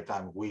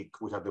Maritime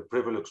Week, we had the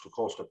privilege to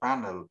host a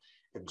panel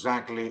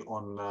exactly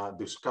on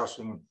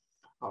discussing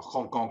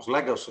Hong Kong's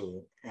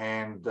legacy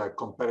and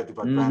competitive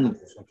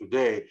advantages in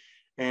today.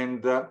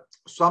 And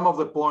some of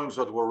the points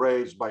that were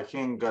raised by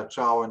Hing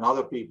Chow and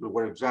other people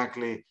were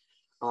exactly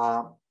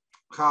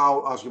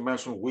how, as you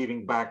mentioned,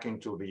 weaving back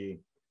into the,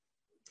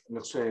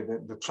 let's say,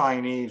 the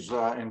Chinese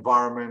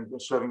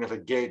environment, serving as a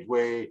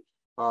gateway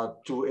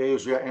to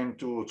Asia and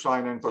to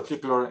China in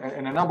particular,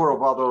 and a number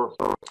of other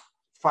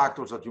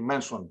factors that you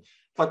mentioned.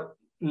 But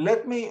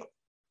let me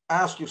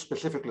ask you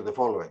specifically the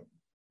following.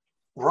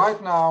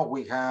 Right now,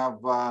 we have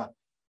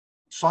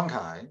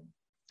Shanghai.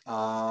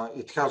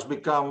 It has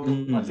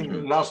become, I think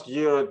last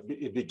year,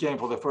 it became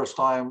for the first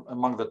time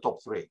among the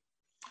top 3.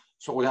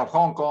 So we have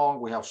Hong Kong,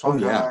 we have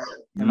Shanghai,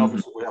 and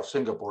obviously we have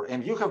Singapore.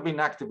 And you have been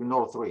active in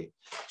all 3.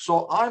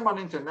 So I'm an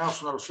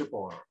international ship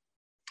owner.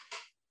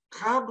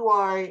 How do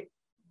I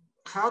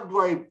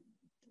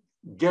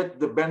get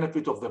the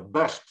benefit of the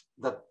best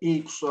that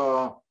each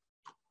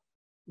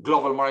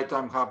global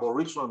maritime hub or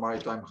regional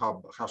maritime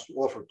hub has to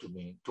offer to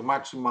me to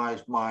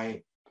maximize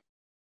my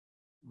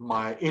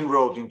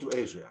inroad into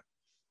Asia?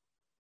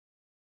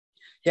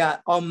 Yeah,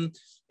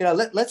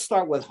 let's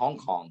start with Hong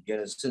Kong.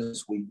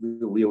 Since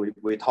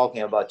we're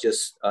talking about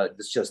this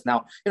just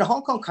now.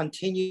 Hong Kong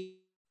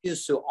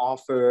continues to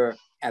offer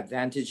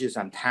advantages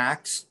on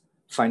tax,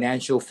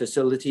 financial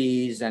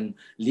facilities, and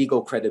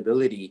legal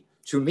credibility.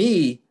 To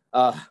me,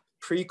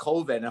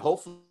 pre-COVID, and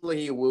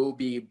hopefully we'll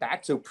be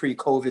back to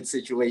pre-COVID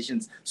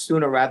situations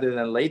sooner rather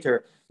than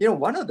later.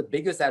 One of the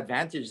biggest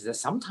advantages that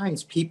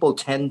sometimes people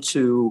tend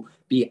to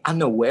be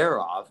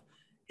unaware of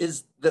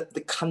is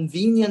the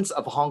convenience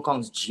of Hong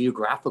Kong's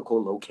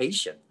geographical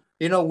location.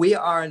 We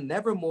are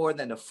never more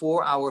than a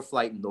 4-hour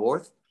flight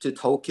north to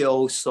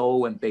Tokyo,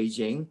 Seoul, and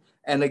Beijing.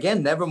 And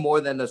again, never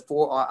more than a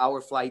 4-hour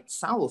flight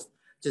south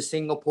to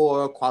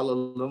Singapore,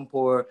 Kuala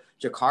Lumpur,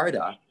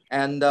 Jakarta.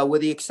 And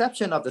with the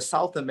exception of the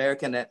South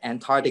American and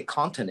Antarctic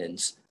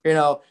continents,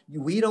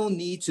 we don't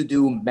need to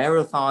do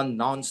marathon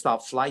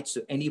nonstop flights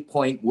to any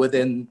point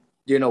within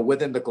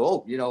the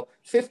globe.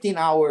 15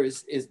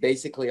 hours is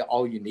basically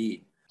all you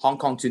need. Hong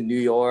Kong to New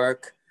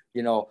York,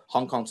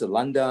 Hong Kong to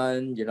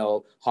London,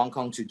 Hong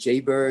Kong to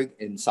Joburg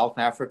in South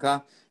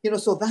Africa.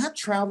 So that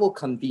travel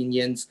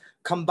convenience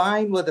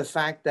combined with the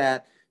fact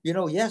that,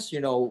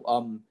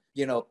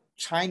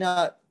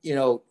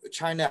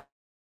 China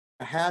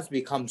has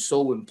become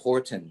so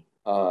important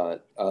to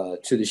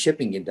the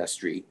shipping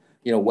industry,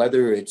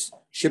 whether it's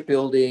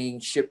shipbuilding,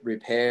 ship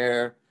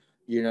repair,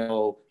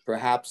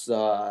 perhaps,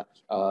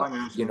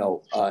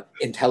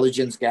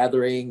 intelligence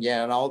gathering,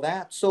 and all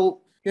that.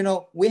 So,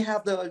 we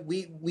have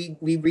we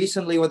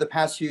recently, over the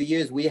past few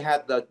years, we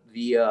had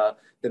the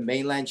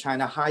mainland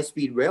China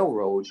high-speed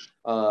railroad,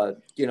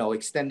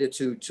 extended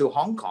to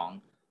Hong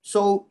Kong.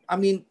 So, I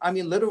mean,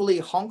 literally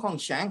Hong Kong,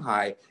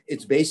 Shanghai,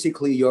 it's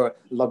basically your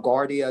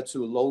LaGuardia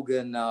to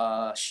Logan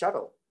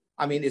shuttle.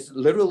 I mean, it's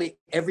literally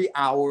every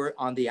hour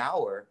on the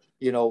hour,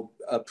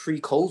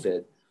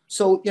 pre-COVID.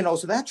 So,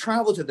 so that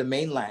travel to the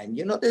mainland,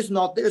 there's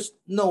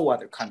no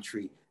other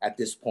country at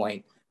this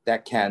point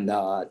that can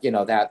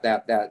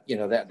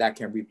that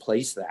can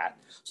replace that.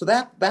 So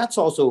that's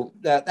also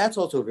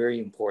very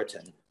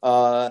important.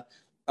 But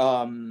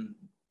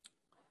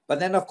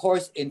then, of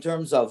course, in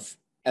terms of,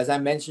 as I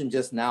mentioned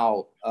just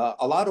now,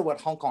 a lot of what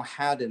Hong Kong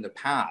had in the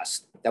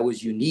past that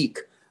was unique,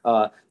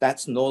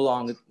 that's no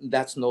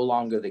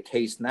longer the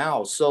case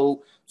now.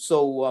 So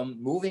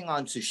moving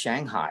on to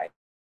Shanghai,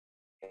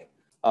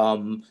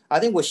 I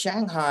think with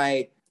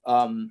Shanghai,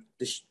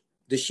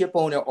 the ship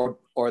owner,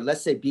 or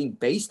let's say being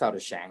based out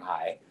of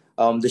Shanghai,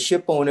 the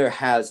ship owner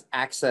has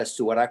access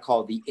to what I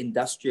call the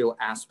industrial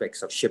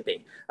aspects of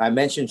shipping. I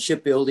mentioned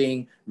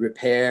shipbuilding,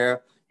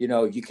 repair.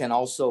 You can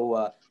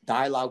also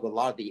dialogue with a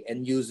lot of the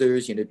end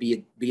users.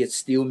 Be it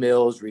steel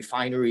mills,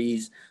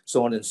 refineries,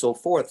 so on and so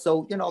forth.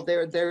 So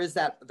there is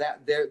that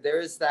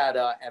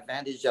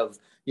advantage of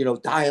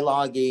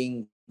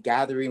dialoguing,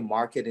 gathering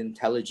market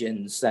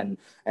intelligence, and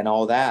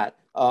all that.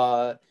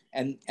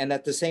 And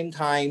at the same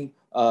time,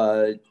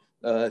 to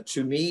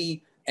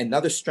me,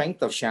 another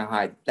strength of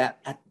Shanghai that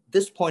at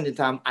this point in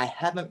time I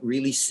haven't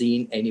really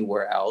seen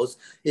anywhere else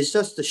is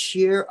just the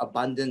sheer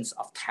abundance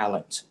of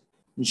talent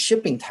and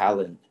shipping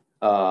talent.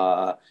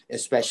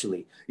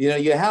 Especially,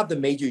 you have the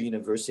major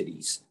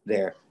universities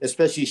there,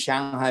 especially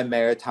Shanghai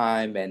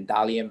Maritime and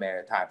Dalian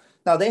Maritime.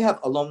 Now they have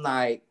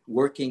alumni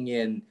working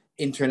in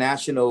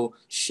international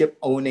ship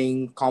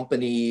owning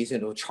companies,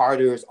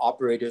 charters,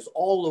 operators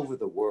all over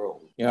the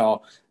world,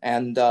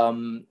 and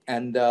then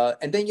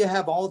you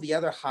have all the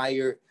other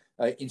higher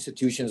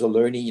institutions of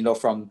learning,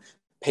 from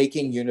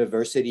Peking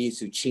University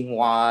to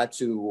Tsinghua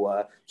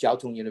to Jiao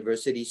Tong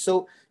University.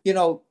 So,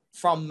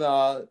 from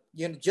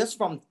just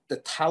from the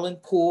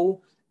talent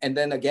pool, and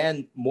then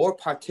again, more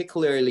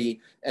particularly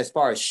as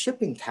far as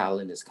shipping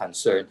talent is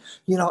concerned,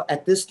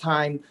 at this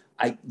time,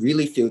 I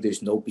really feel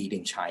there's no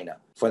beating China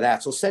for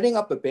that. So setting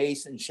up a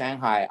base in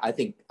Shanghai, I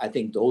think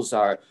those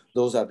are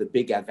the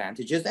big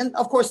advantages, and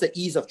of course the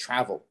ease of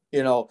travel.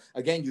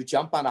 Again, you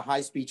jump on a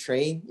high-speed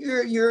train,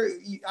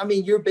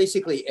 you're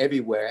basically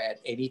everywhere at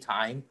any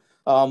time.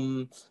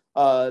 And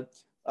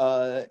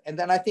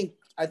then I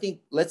think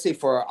let's say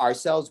for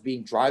ourselves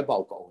being dry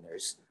bulk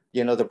owners,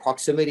 the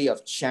proximity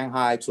of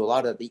Shanghai to a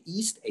lot of the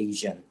East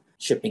Asian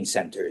shipping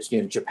centers,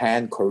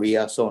 Japan,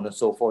 Korea, so on and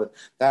so forth,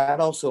 that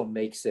also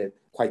makes it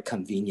quite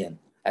convenient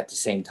at the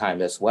same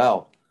time as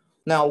well.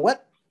 Now,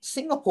 what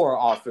Singapore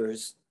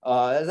offers,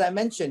 as I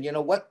mentioned,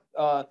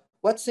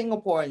 what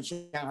Singapore and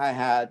Shanghai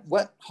had,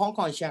 what Hong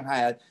Kong and Shanghai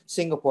had,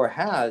 Singapore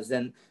has,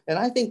 and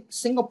I think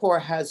Singapore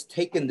has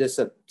taken this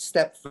a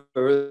step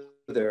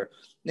further.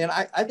 And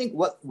I think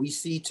what we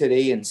see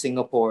today in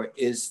Singapore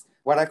is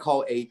what I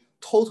call a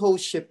total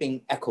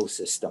shipping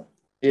ecosystem.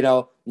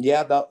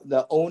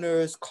 The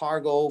owners,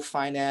 cargo,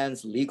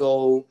 finance,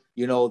 legal,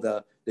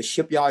 the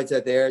shipyards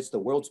are there. It's the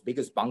world's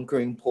biggest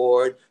bunkering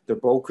port. The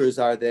brokers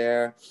are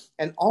there.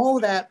 And all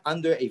that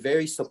under a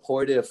very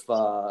supportive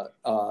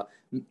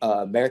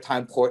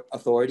Maritime Port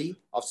Authority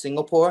of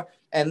Singapore.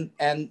 And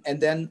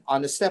then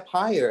on a step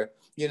higher,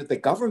 the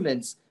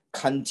government's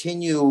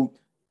continued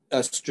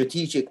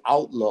strategic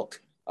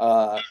outlook,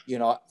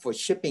 for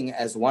shipping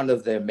as one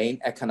of their main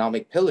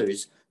economic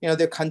pillars.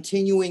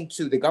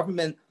 The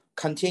government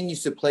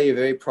continues to play a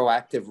very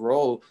proactive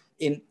role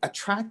in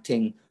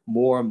attracting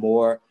more and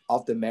more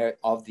of the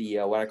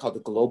what I call the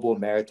global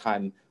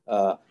maritime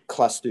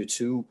cluster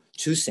to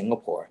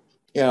Singapore.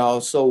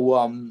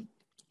 So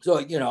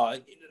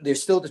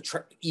there's still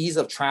the ease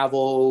of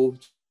travel,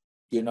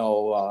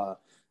 the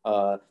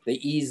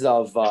ease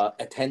of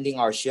attending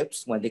our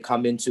ships when they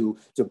come into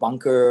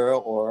bunker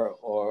or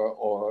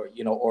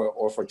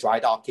for dry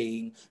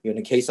docking, in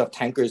the case of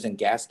tankers and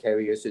gas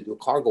carriers to do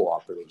cargo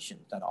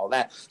operations and all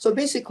that. So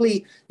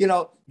basically,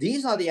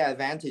 these are the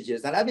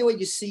advantages. And I think what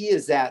you see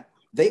is that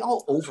they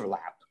all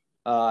overlap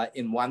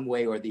in one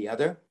way or the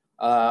other.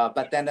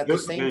 But then at the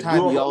same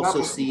time, we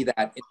also see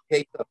that in the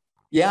case of,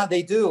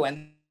 they do.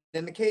 And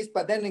in the case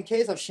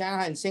of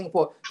Shanghai and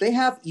Singapore, they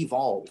have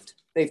evolved.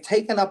 They've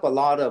taken up a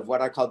lot of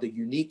what I call the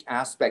unique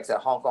aspects that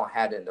Hong Kong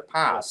had in the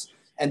past,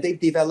 and they've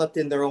developed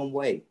in their own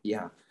way.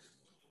 Yeah.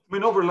 I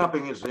mean,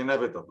 overlapping is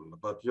inevitable,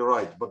 but you're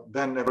right. But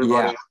then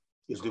everybody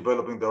is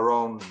developing their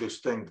own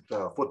distinct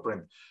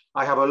footprint.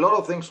 I have a lot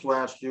of things to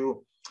ask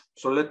you,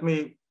 so let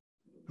me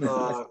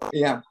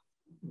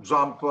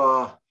jump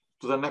to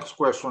the next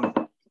question.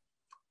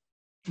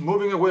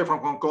 Moving away from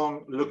Hong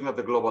Kong, looking at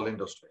the global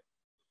industry,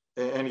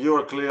 and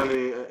you're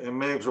clearly a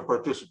major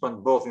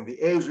participant both in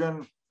the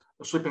Asian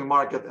shipping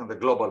market and the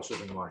global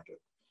shipping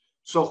market.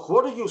 So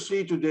what do you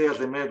see today as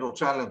the major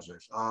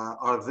challenges?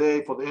 Are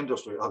they for the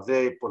industry? Are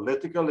they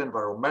political,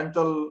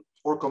 environmental,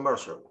 or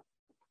commercial?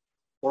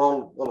 Or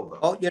all of them?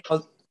 Oh,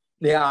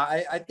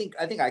 I think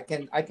I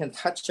can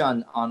touch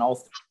on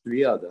all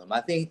three of them. I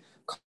think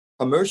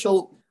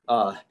commercial,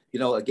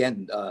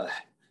 again,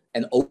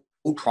 an old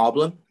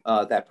problem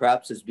that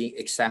perhaps is being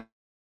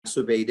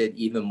exacerbated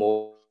even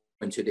more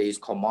in today's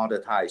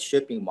commoditized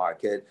shipping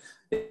market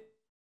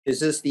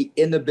is just the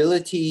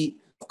inability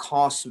of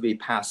costs to be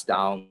passed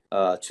down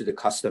to the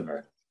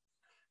customer.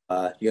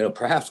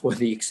 perhaps with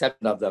the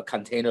exception of the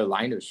container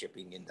liner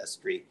shipping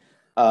industry.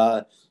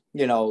 Uh,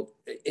 you know,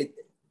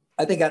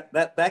 I think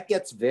that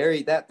gets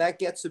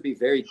to be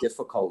very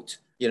difficult,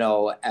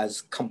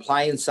 as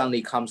compliance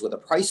suddenly comes with a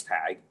price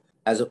tag,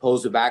 as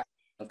opposed to back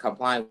when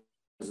compliance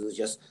is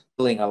just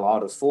filling a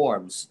lot of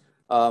forms.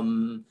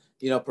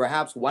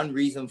 Perhaps one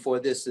reason for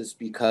this is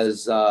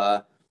because,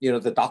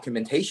 the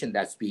documentation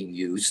that's being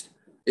used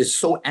is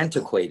so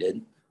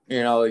antiquated.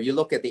 If you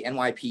look at the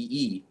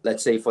NYPE,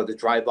 let's say for the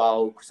dry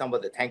bulk, some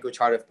of the tanker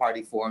charter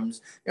party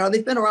forms,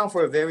 they've been around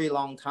for a very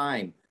long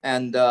time.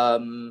 And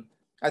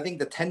I think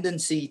the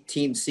tendency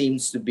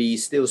seems to be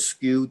still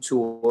skewed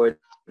towards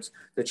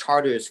the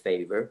charter's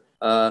favor,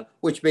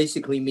 which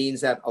basically means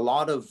that a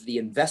lot of the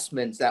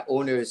investments that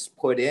owners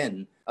put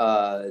in,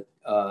 to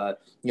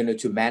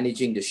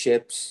managing the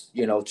ships,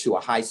 to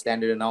a high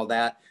standard and all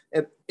that,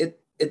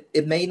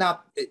 it may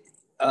not,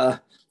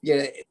 the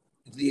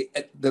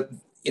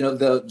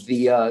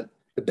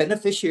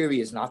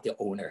beneficiary is not the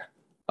owner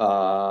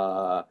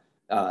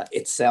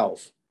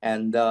itself.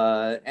 And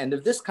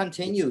if this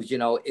continues,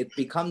 it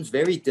becomes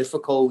very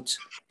difficult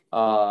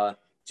to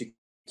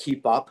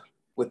keep up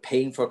with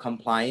paying for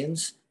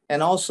compliance.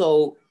 And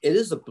also, it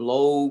is a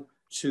blow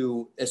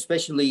to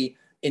especially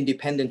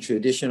independent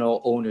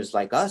traditional owners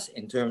like us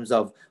in terms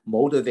of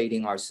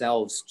motivating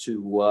ourselves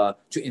to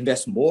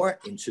invest more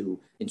into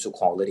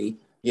quality.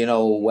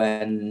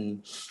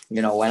 When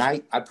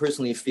I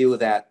personally feel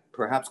that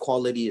perhaps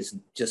quality is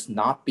just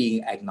not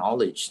being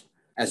acknowledged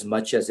as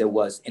much as it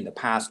was in the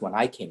past when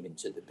I came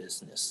into the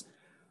business.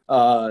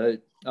 I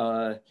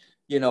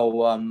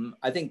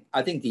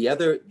think the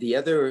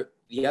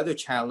other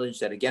challenge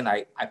that, again,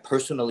 I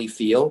personally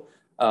feel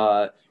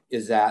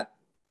is that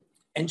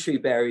entry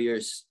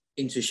barriers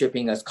into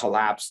shipping has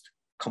collapsed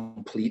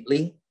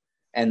completely.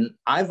 And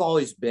I've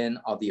always been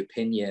of the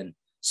opinion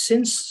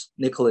since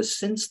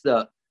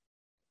the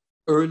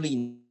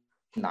early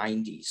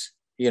 90s,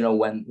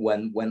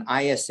 when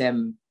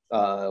ISM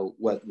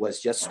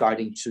was just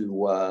starting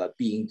to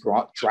being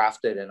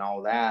drafted and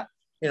all that,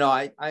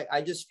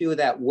 I just feel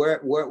that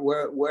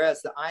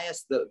whereas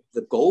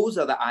the goals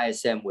of the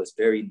ISM was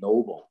very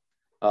noble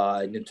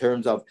in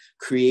terms of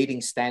creating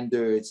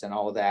standards and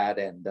all that,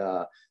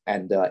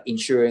 and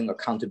ensuring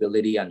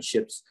accountability on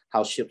ships,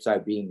 how ships are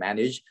being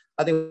managed.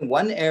 I think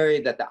one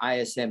area that the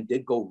ISM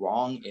did go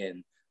wrong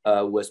in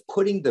was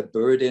putting the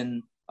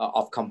burden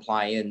of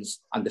compliance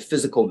on the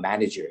physical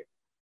manager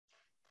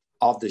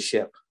of the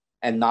ship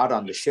and not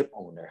on the ship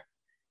owner.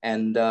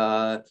 And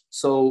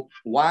so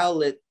while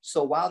the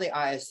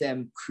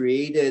ISM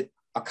created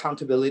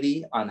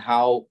accountability on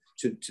how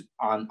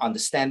on the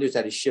standards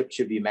that a ship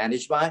should be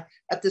managed by,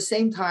 at the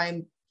same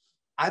time,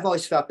 I've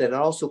always felt that it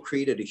also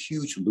created a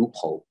huge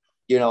loophole.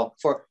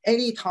 For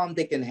any Tom,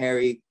 Dick, and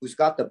Harry who's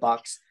got the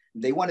bucks,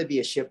 they want to be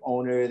a ship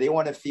owner. They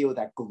want to feel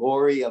that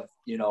glory of,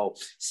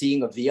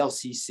 seeing a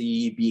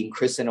VLCC being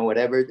christened or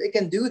whatever. They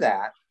can do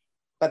that,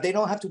 but they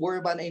don't have to worry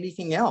about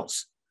anything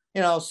else.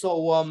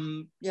 So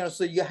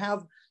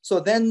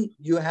then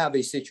you have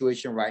a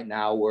situation right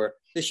now where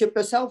the ship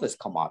itself is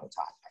commoditized.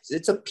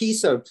 It's a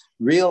piece of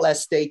real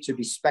estate to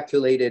be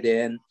speculated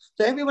in.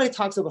 So everybody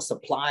talks about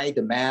supply,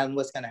 demand,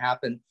 what's going to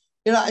happen.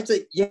 I'd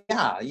say,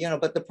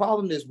 but the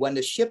problem is when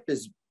the ship,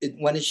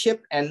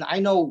 and I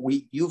know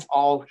you've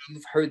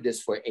heard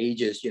this for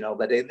ages,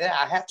 but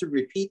I have to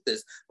repeat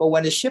this, but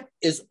when the ship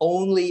is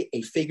only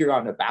a figure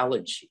on a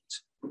balance sheet,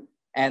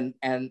 and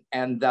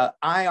the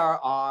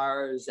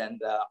IRRs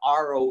and the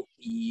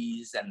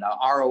ROEs and the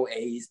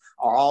ROAs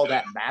are all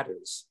that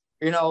matters,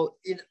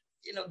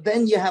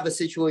 then you have a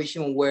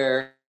situation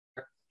where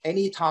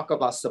any talk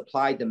about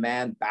supply,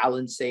 demand,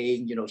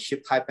 balancing,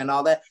 ship type and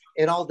all that,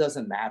 it all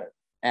doesn't matter.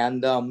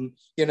 And,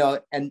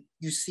 and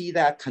you see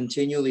that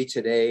continually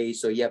today.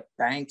 So you have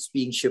banks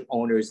being ship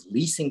owners,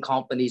 leasing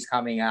companies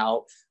coming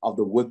out of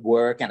the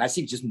woodwork. And I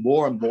see just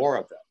more and more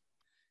of them.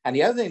 And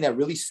the other thing that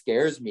really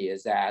scares me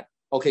is that,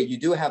 okay, you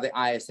do have the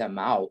ISM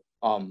out.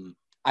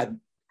 I've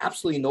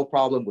absolutely no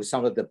problem with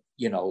some of the,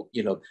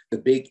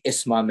 the big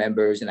ISMA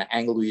members and the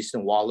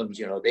Anglo-Eastern Wallums,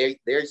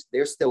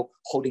 they're still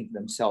holding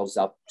themselves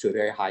up to a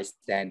very high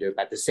standard.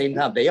 But at the same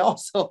time, they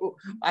also,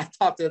 I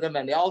talked to them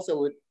and they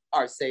also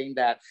are saying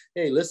that,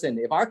 hey, listen,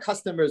 if our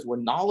customers were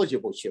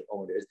knowledgeable ship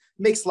owners, it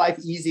makes life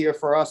easier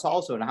for us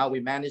also in how we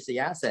manage the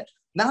asset.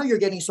 Now you're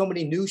getting so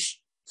many new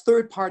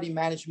third-party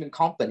management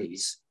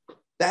companies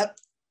that,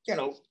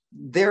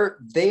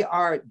 they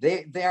are,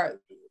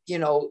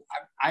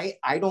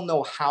 I don't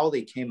know how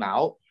they came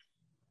out,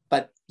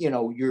 but,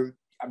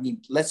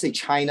 let's say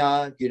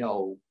China,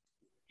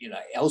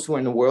 elsewhere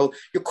in the world,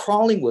 you're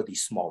crawling with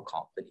these small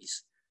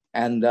companies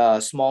and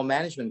small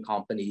management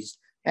companies.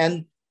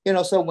 And,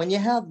 so when you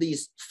have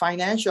these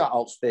financial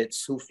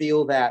outfits who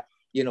feel that,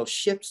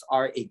 ships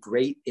are a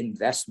great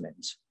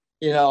investment,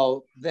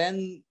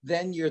 then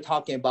you're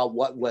talking about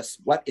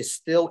what is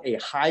still a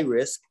high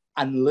risk,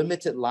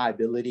 unlimited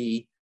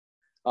liability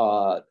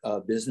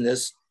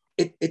business.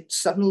 It's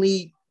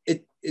suddenly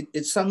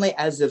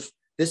as if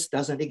this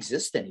doesn't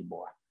exist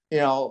anymore. You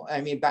know,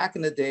 I mean, back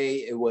in the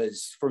day, it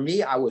was, for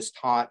me, I was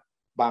taught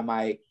by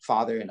my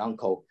father and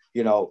uncle,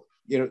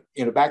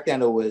 back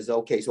then it was,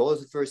 okay, so what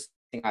was the first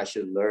thing I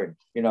should learn?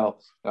 Go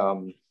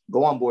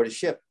on board a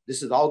ship.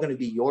 This is all going to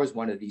be yours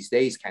one of these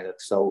days, kind of.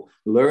 So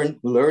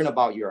learn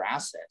about your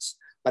assets.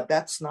 But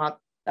that's not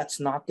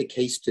the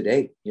case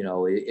today.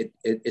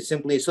 It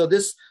simply, so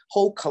this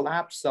whole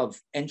collapse of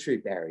entry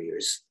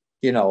barriers,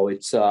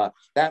 it's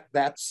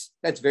that's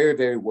very,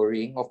 very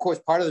worrying. Of course,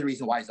 part of the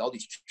reason why is all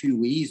these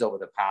QEs over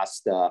the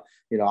past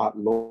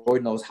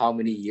Lord knows how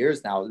many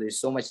years now. There's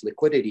so much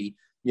liquidity,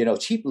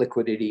 cheap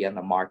liquidity in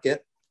the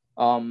market.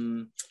 But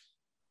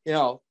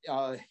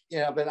I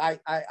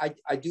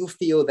do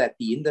feel that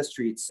the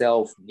industry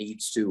itself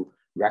needs to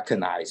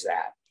recognize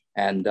that.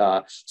 And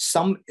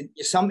some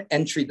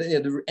entry,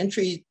 the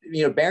entry,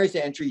 barriers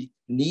to entry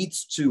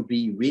needs to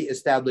be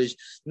reestablished,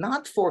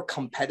 not for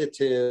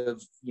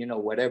competitive,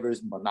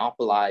 whatever's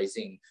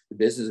monopolizing the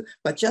business,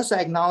 but just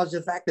acknowledge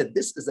the fact that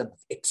this is an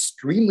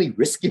extremely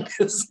risky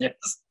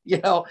business,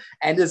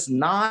 and it's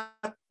not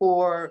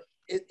for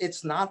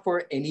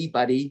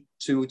anybody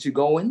to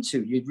go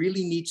into. You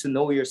really need to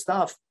know your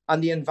stuff.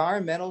 On the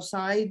environmental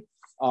side,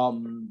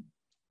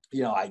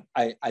 I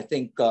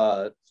think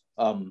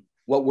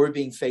what we're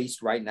being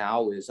faced right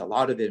now is a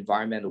lot of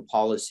environmental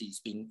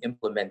policies being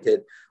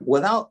implemented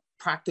without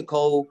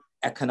practical,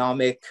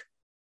 economic,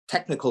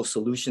 technical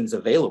solutions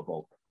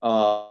available.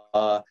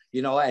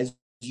 As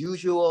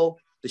usual,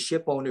 the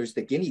ship owner is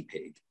the guinea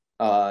pig.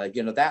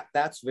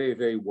 That's very,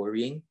 very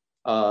worrying.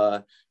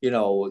 I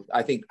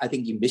think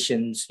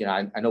emissions.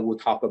 I know we'll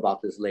talk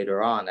about this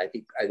later on. I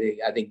think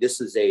this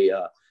is a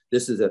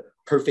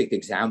perfect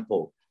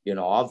example,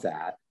 of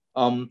that.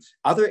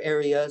 Other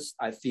areas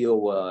I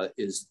feel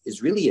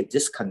is really a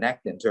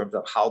disconnect in terms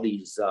of how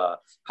these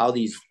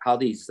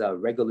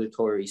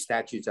regulatory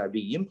statutes are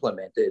being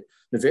implemented.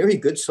 The very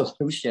good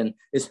solution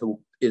is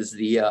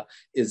the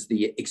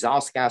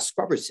exhaust gas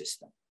scrubber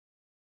system.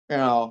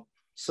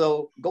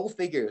 So go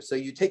figure. So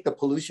you take the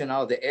pollution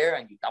out of the air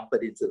and you dump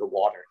it into the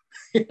water.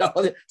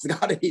 There's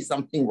got to be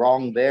something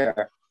wrong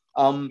there.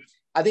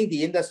 I think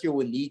the industry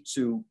will need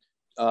to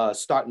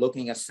start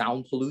looking at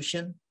sound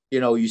pollution.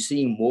 You're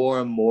seeing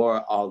more and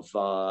more of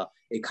a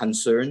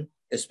concern,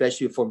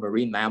 especially for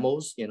marine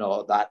mammals,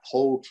 that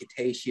whole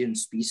cetacean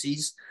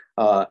species,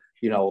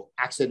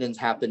 accidents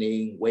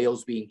happening,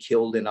 whales being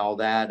killed and all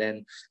that.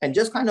 And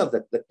just kind of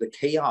the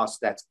chaos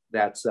that's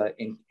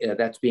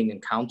being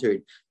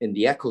encountered in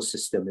the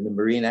ecosystem, in the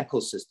marine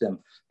ecosystem.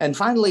 And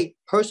finally,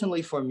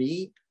 personally for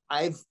me,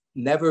 I've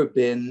never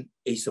been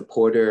a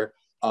supporter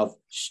of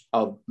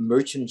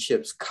merchant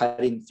ships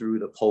cutting through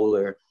the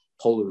polar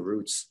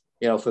routes,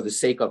 for the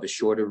sake of a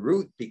shorter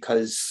route,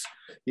 because,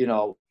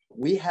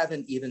 we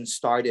haven't even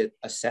started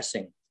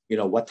assessing,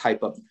 what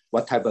type of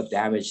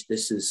damage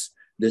this is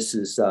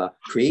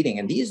creating.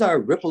 And these are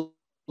ripple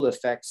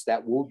effects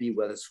that will be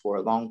with us for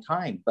a long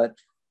time. But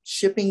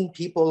shipping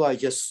people are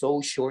just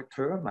so short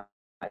term.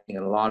 I think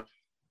a lot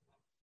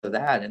of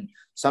that. And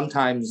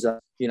sometimes, I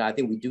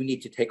think we do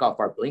need to take off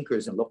our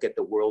blinkers and look at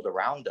the world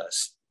around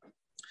us.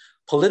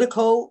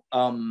 Political,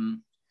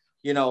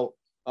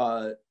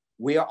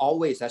 we are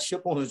always, as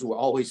ship owners, we're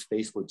always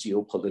faced with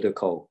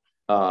geopolitical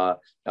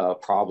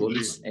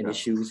problems and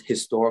issues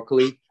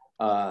historically.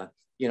 From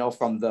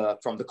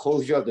the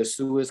closure of the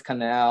Suez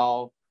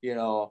Canal,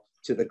 to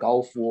the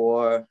Gulf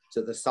War,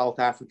 to the South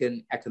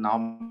African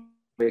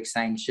economic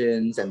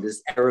sanctions and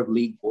this Arab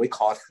League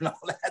boycott and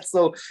all that.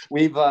 So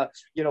we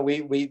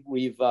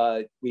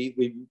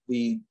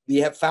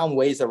have found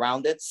ways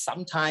around it.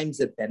 Sometimes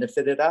it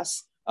benefited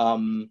us,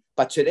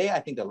 but today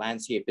I think the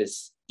landscape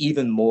is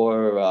even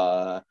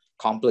more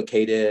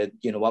complicated,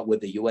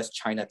 with the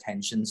US-China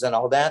tensions and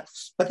all that.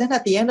 But then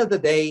at the end of the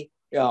day,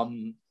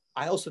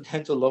 I also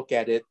tend to look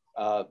at it,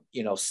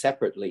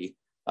 separately,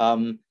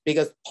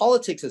 because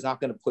politics is not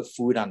going to put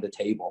food on the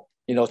table.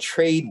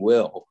 Trade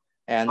will.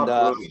 And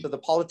so the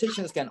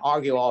politicians can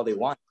argue all they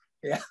want.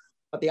 Yeah.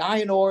 But the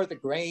iron ore, the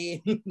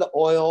grain, the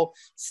oil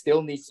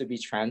still needs to be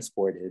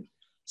transported.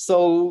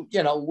 So,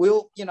 I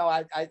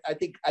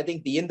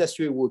think the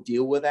industry will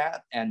deal with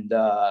that. And,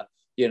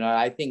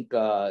 I think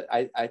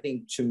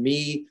to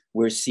me,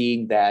 we're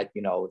seeing that,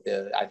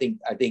 I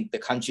think the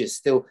country is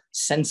still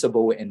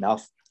sensible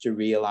enough to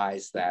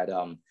realize that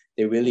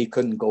they really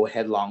couldn't go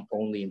headlong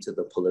only into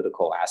the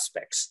political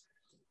aspects.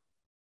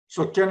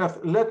 So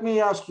Kenneth, let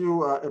me ask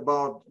you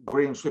about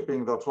green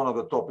shipping. That's one of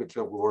the topics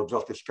that we were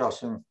just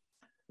discussing.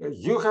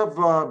 You have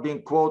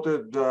been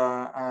quoted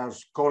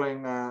as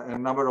calling a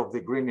number of the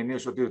green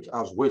initiatives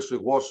as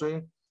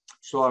wishy-washy.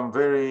 So I'm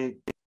very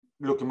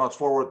looking much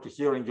forward to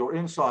hearing your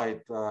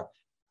insight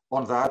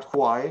on that,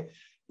 why.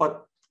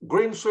 But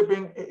green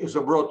shipping is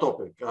a broad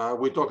topic.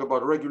 We talk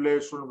about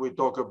regulation, we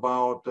talk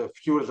about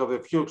fuels of the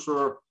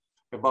future,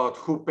 about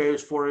who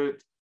pays for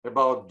it,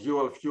 about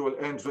dual fuel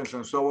engines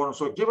and so on.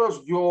 So give us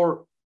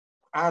your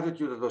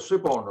attitude as a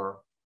ship owner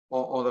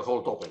on the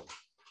whole topic.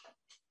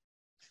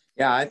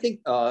 Yeah, I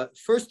think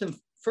first and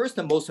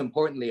most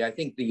importantly, I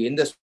think the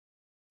industry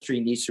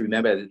needs to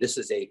remember that this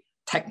is a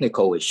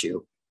technical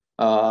issue.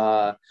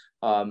 I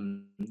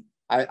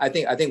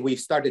think we've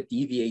started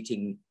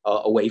deviating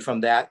away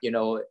from that. You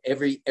know,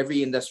 every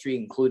industry,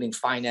 including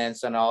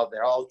finance and all,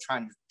 they're all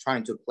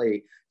trying to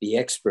play the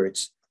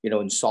experts, you know,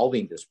 in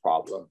solving this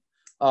problem.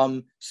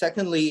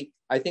 Secondly,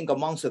 I think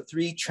amongst the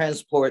three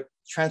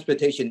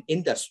transportation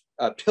industry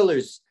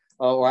pillars,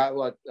 or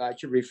I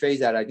should rephrase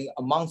that. I think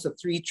amongst the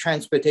three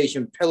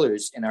transportation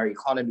pillars in our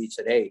economy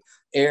today,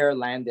 air,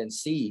 land, and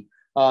sea,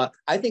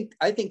 I think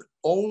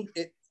only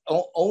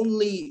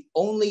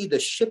the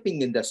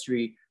shipping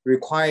industry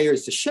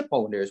requires the ship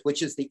owners,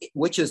 which is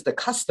the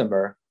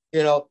customer,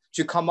 you know,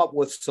 to come up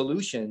with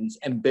solutions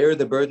and bear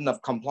the burden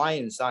of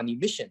compliance on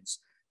emissions.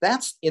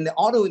 That's in the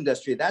auto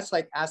industry. That's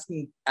like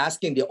asking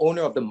the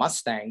owner of the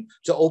Mustang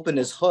to open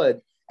his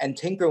hood and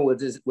tinker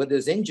with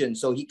his engine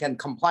so he can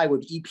comply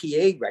with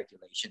EPA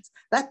regulations.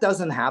 That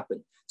doesn't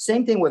happen.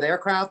 Same thing with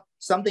aircraft.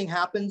 Something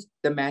happens,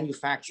 the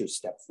manufacturers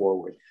step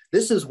forward.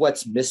 This is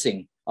what's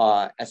missing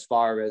as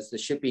far as the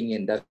shipping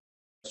industry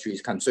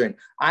is concerned.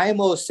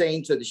 IMO is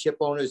saying to the ship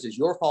owners, is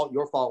your fault,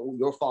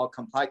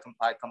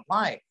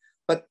 comply.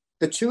 But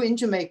the two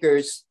engine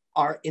makers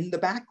are in the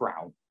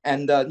background,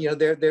 and you know,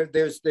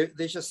 there's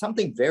just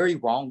something very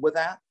wrong with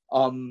that.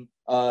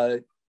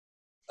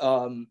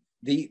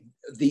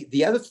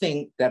 The other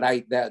thing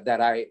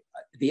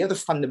the other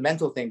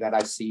fundamental thing that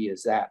I see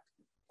is that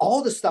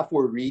all the stuff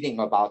we're reading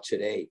about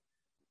today,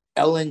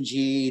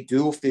 LNG,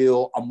 dual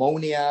fuel,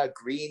 ammonia,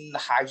 green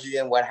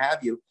hydrogen, what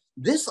have you,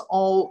 this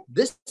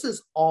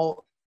is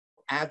all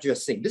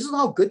addressing, this is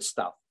all good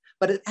stuff,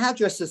 but it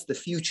addresses the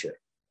future.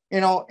 You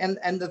know, and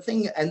the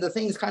thing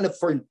is kind of,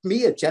 for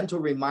me, a gentle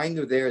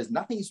reminder there is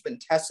nothing's been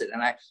tested.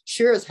 And I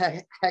sure as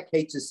heck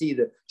hate to see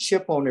the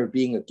ship owner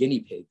being a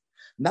guinea pig.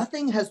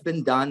 Nothing has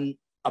been done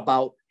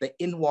about the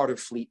in-water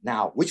fleet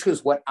now, which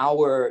was what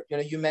our, you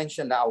know, you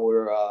mentioned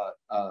our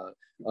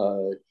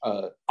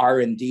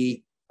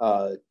R&D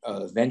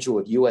venture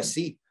with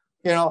USC.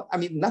 You know, I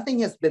mean, nothing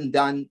has been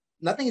done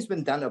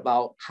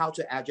about how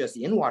to address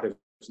the in-water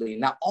fleet.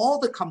 Now, all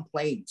the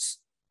complaints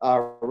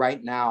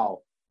right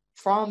now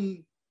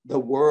from the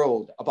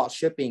world about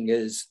shipping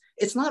is,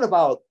 it's not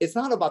about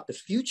the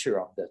future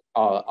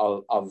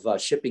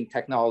of shipping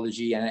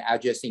technology and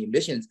addressing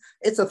emissions.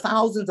 It's the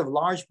thousands of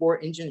large bore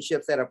engine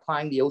ships that are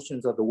plying the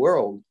oceans of the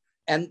world.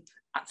 And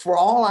for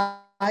all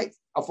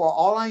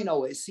I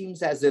know, it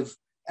seems as if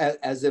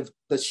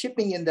the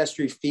shipping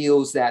industry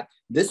feels that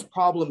this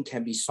problem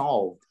can be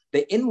solved.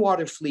 The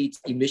in-water fleet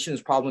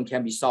emissions problem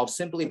can be solved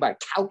simply by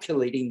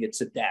calculating it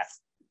to death.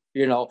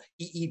 You know,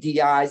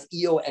 EEDIs,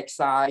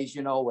 EOXIs,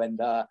 you know, and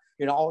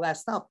you know, all that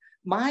stuff.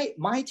 My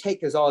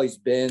take has always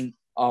been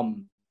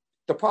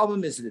the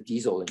problem is the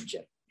diesel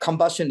engine.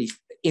 Combustion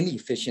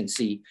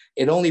inefficiency.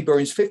 It only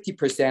burns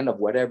 50% of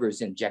whatever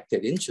is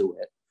injected into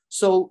it.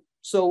 So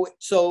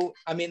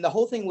I mean, the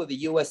whole thing with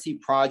the USC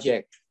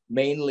project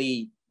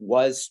mainly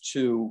was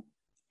to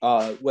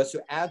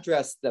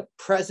address the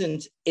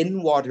present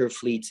in-water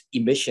fleet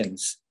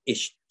emissions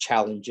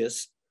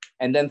challenges,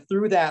 and then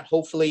through that,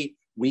 hopefully,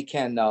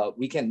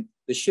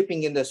 the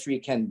shipping industry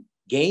can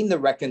gain the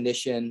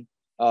recognition,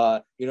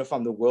 you know,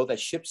 from the world that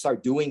ships are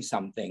doing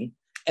something,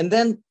 and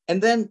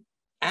then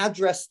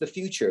address the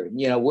future.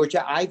 You know, which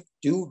I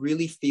do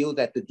really feel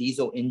that the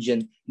diesel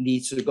engine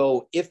needs to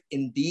go if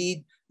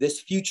indeed this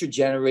future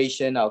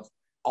generation of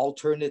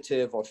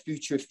alternative or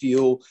future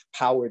fuel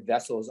powered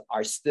vessels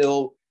are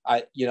still,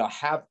 you know,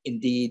 have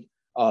indeed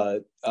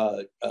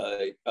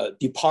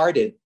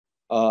departed,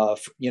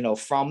 you know,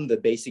 from the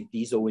basic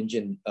diesel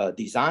engine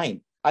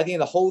design. I think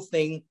the whole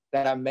thing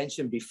that I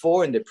mentioned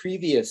before in the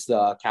previous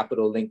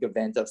Capital Link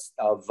event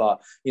of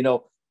you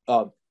know,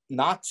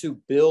 not to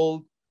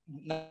build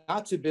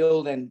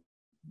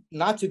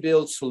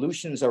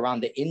solutions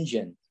around the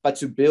engine, but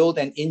to build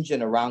an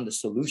engine around the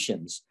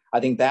solutions. I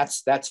think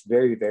that's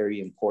very,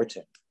 very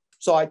important.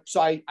 So I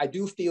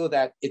do feel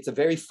that it's a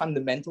very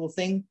fundamental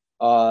thing.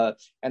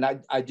 And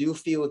I do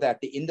feel that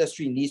the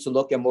industry needs to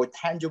look at more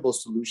tangible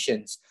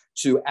solutions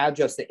to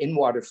address the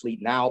in-water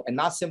fleet now, and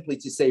not simply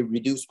to say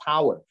reduce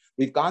power.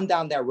 We've gone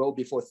down that road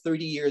before.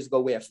 30 years ago,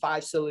 we have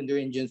 5-cylinder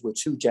engines with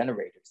 2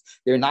 generators.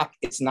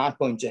 It's not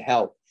going to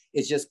help.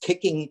 It's just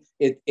kicking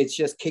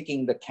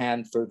the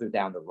can further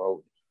down the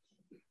road.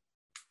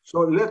 So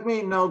let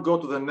me now go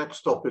to the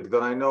next topic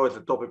that I know is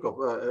a topic of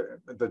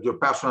that you're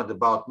passionate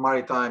about: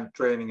 maritime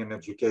training and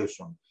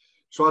education.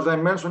 So as I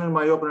mentioned in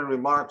my opening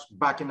remarks,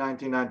 back in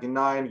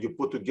 1999, you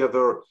put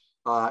together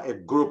a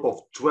group of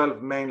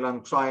 12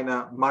 mainland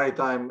China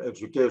maritime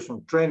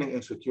education training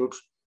institutes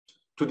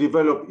to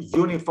develop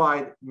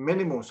unified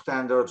minimum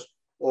standards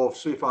of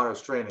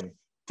seafarers training.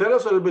 Tell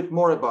us a little bit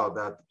more about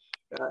that.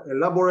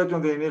 Elaborate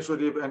on the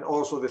initiative and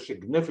also the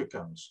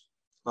significance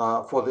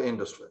for the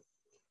industry.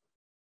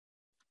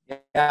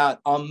 Yeah,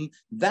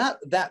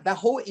 that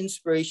whole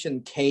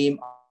inspiration came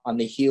on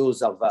the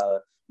heels of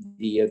the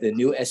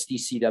new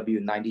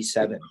STCW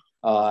 97,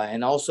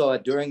 And also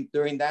during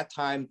that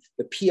time,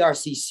 the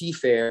PRC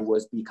seafarer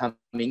was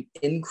becoming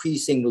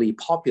increasingly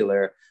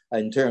popular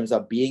in terms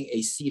of being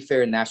a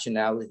seafarer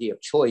nationality of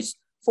choice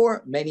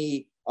for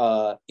many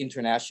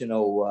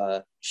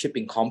international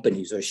shipping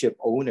companies or ship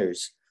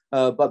owners.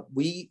 But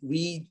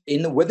within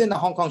the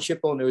Hong Kong Ship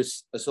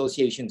Owners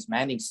Association's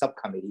Manning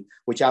Subcommittee,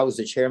 which I was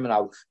the chairman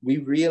of, we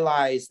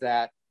realized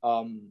that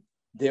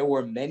there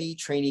were many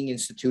training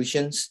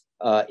institutions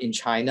in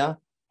China,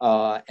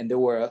 and there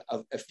were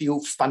a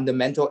few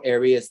fundamental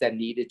areas that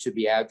needed to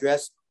be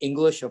addressed.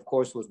 English, of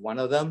course, was one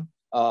of them,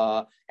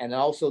 and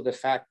also the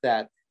fact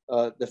that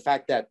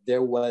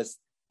there was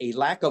a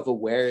lack of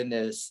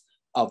awareness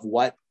of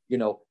what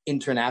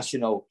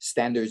international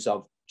standards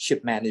of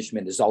ship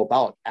management is all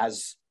about,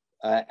 as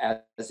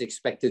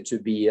expected to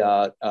be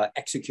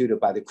executed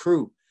by the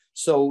crew.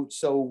 So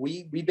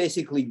we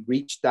basically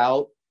reached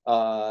out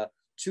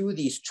to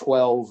these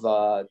 12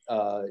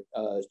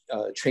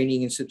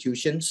 training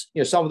institutions.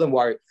 Some of them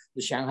were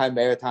the Shanghai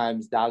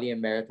Maritimes, Dalian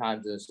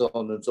Maritimes, and so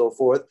on and so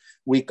forth.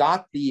 We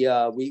got we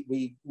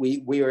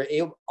were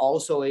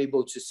also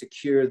able to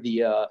secure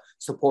the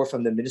support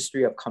from the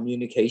Ministry of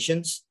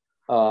Communications.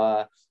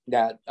 And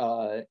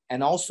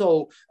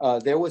also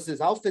there was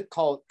this outfit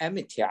called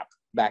AMETIAC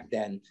back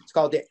then. It's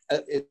called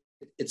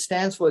it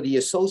stands for the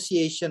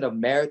Association of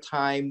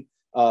Maritime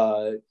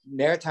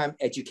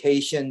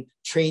Education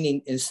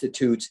Training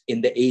Institutes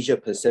in the Asia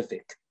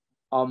Pacific.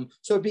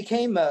 So it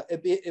became a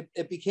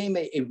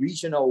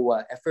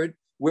regional effort.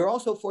 We're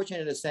also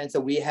fortunate in the sense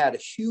that we had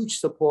huge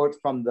support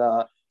from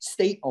the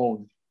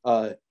state-owned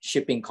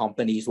shipping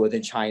companies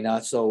within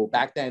China. So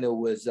back then it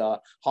was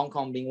Hong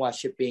Kong Minghua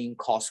Shipping,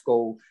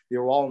 COSCO. They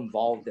were all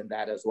involved in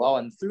that as well.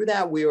 And through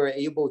that, we were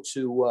able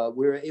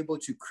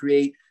to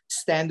create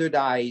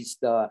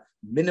standardized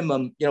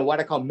minimum, what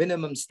I call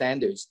minimum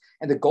standards.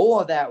 And the goal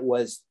of that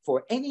was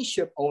for any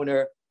ship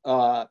owner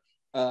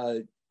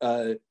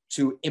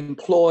to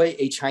employ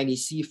a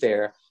Chinese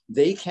seafarer,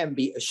 they can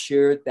be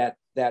assured that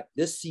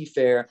this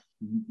seafarer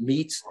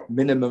meets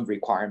minimum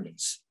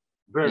requirements.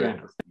 Very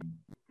interesting.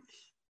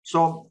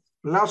 So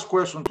last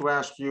question to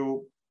ask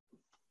you.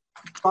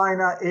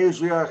 China,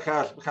 Asia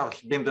has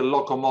been the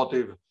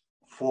locomotive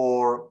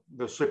for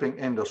the shipping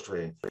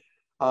industry.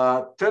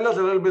 Tell us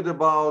a little bit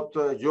about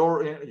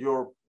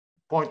your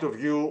point of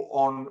view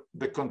on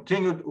the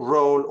continued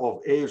role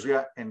of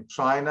Asia and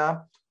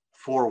China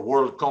for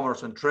world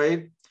commerce and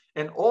trade,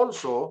 and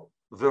also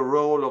the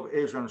role of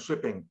Asian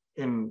shipping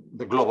in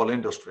the global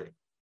industry.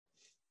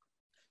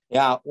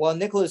 Yeah, well,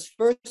 Nicholas,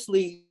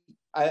 firstly,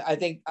 I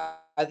think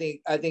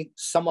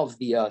some of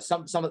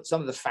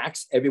the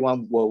facts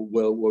everyone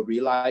will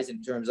realize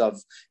in terms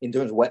of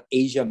what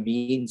Asia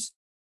means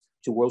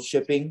to world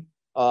shipping.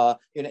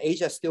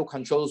 Asia still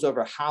controls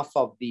over half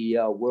of the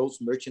world's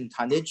merchant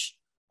tonnage.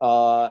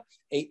 The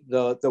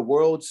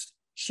world's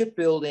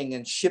shipbuilding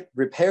and ship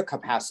repair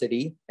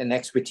capacity and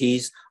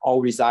expertise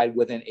all reside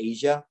within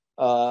Asia.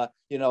 4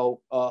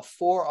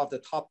 of the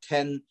top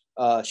 10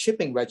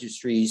 shipping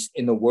registries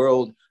in the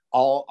world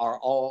are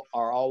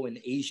all in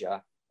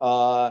Asia.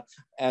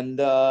 And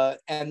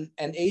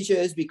Asia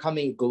is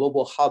becoming a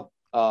global hub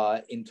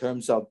in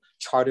terms of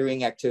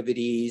chartering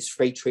activities,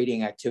 freight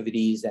trading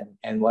activities,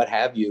 and what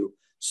have you.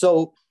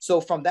 So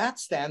from that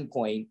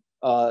standpoint,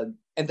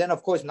 and then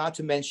of course, not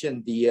to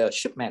mention the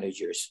ship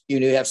managers. You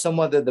have some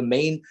of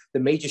the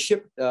major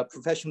ship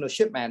professional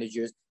ship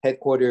managers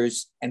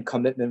headquarters and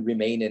commitment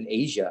remain in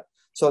Asia.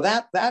 So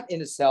that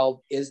in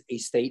itself is a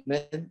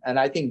statement, and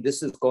I think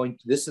this is going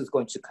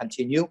to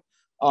continue.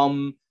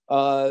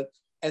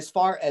 As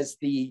far as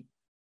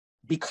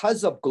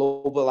because of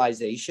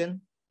globalization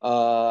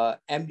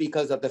and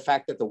because of the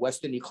fact that the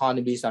Western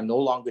economies are no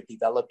longer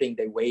developing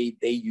the way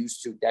they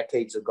used to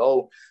decades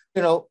ago,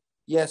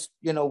 yes,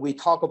 we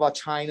talk about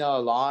China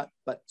a lot,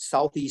 but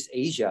Southeast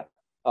Asia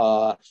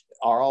are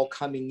all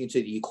coming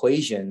into the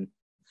equation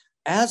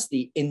as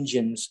the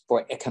engines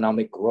for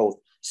economic growth,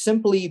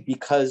 simply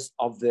because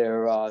of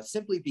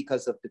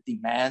the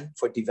demand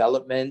for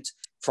development,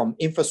 from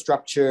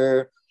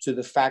infrastructure to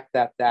the fact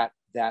that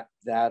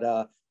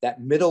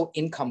middle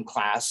income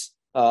class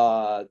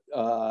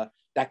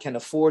that can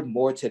afford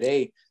more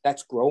today,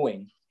 that's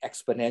growing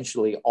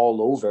exponentially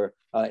all over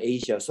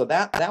Asia. So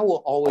that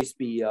will always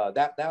be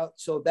that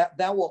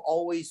will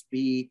always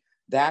be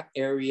that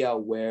area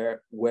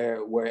where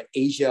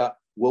Asia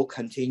will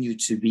continue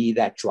to be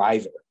that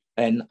driver.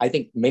 And I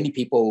think many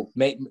people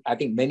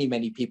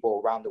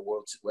around the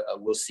world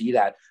will see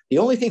that. The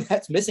only thing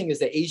that's missing is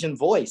the Asian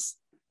voice.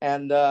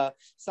 And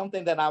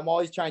something that I'm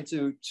always trying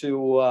to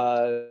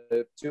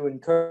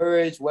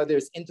encourage, whether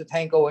it's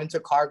Intertanko,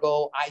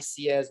 Intercargo,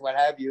 ICS, what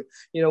have you,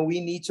 we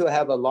need to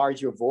have a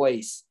larger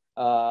voice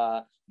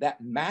that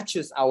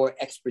matches our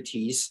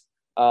expertise.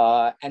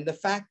 And the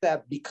fact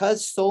that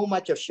because so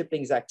much of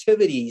shipping's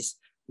activities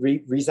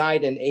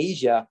reside in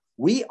Asia,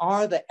 we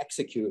are the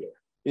executor.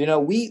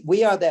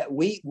 We are that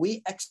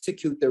we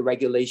execute the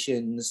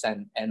regulations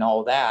and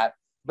all that,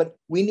 but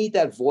we need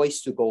that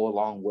voice to go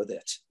along with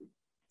it.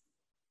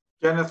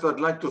 Kenneth, I'd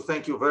like to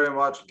thank you very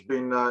much. It's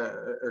been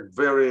a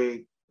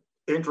very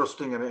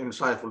interesting and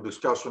insightful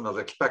discussion as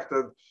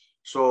expected.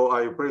 So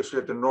I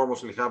appreciate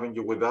enormously having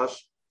you with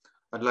us.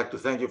 I'd like to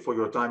thank you for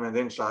your time and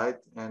insight.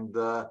 And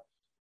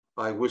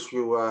I wish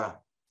you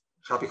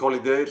happy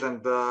holidays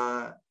and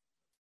a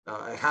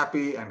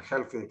happy and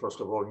healthy,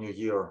 first of all, new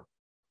year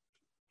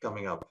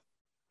coming up.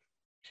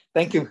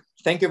 Thank you.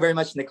 Thank you very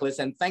much, Nicholas.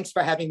 And thanks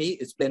for having me.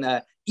 It's been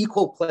an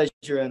equal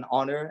pleasure and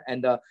honor,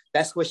 and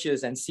best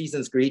wishes and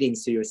season's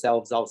greetings to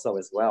yourselves also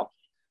as well.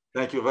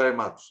 Thank you very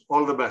much.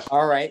 All the best.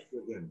 All right.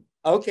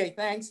 Okay,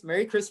 thanks.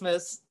 Merry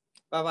Christmas.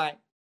 Bye-bye.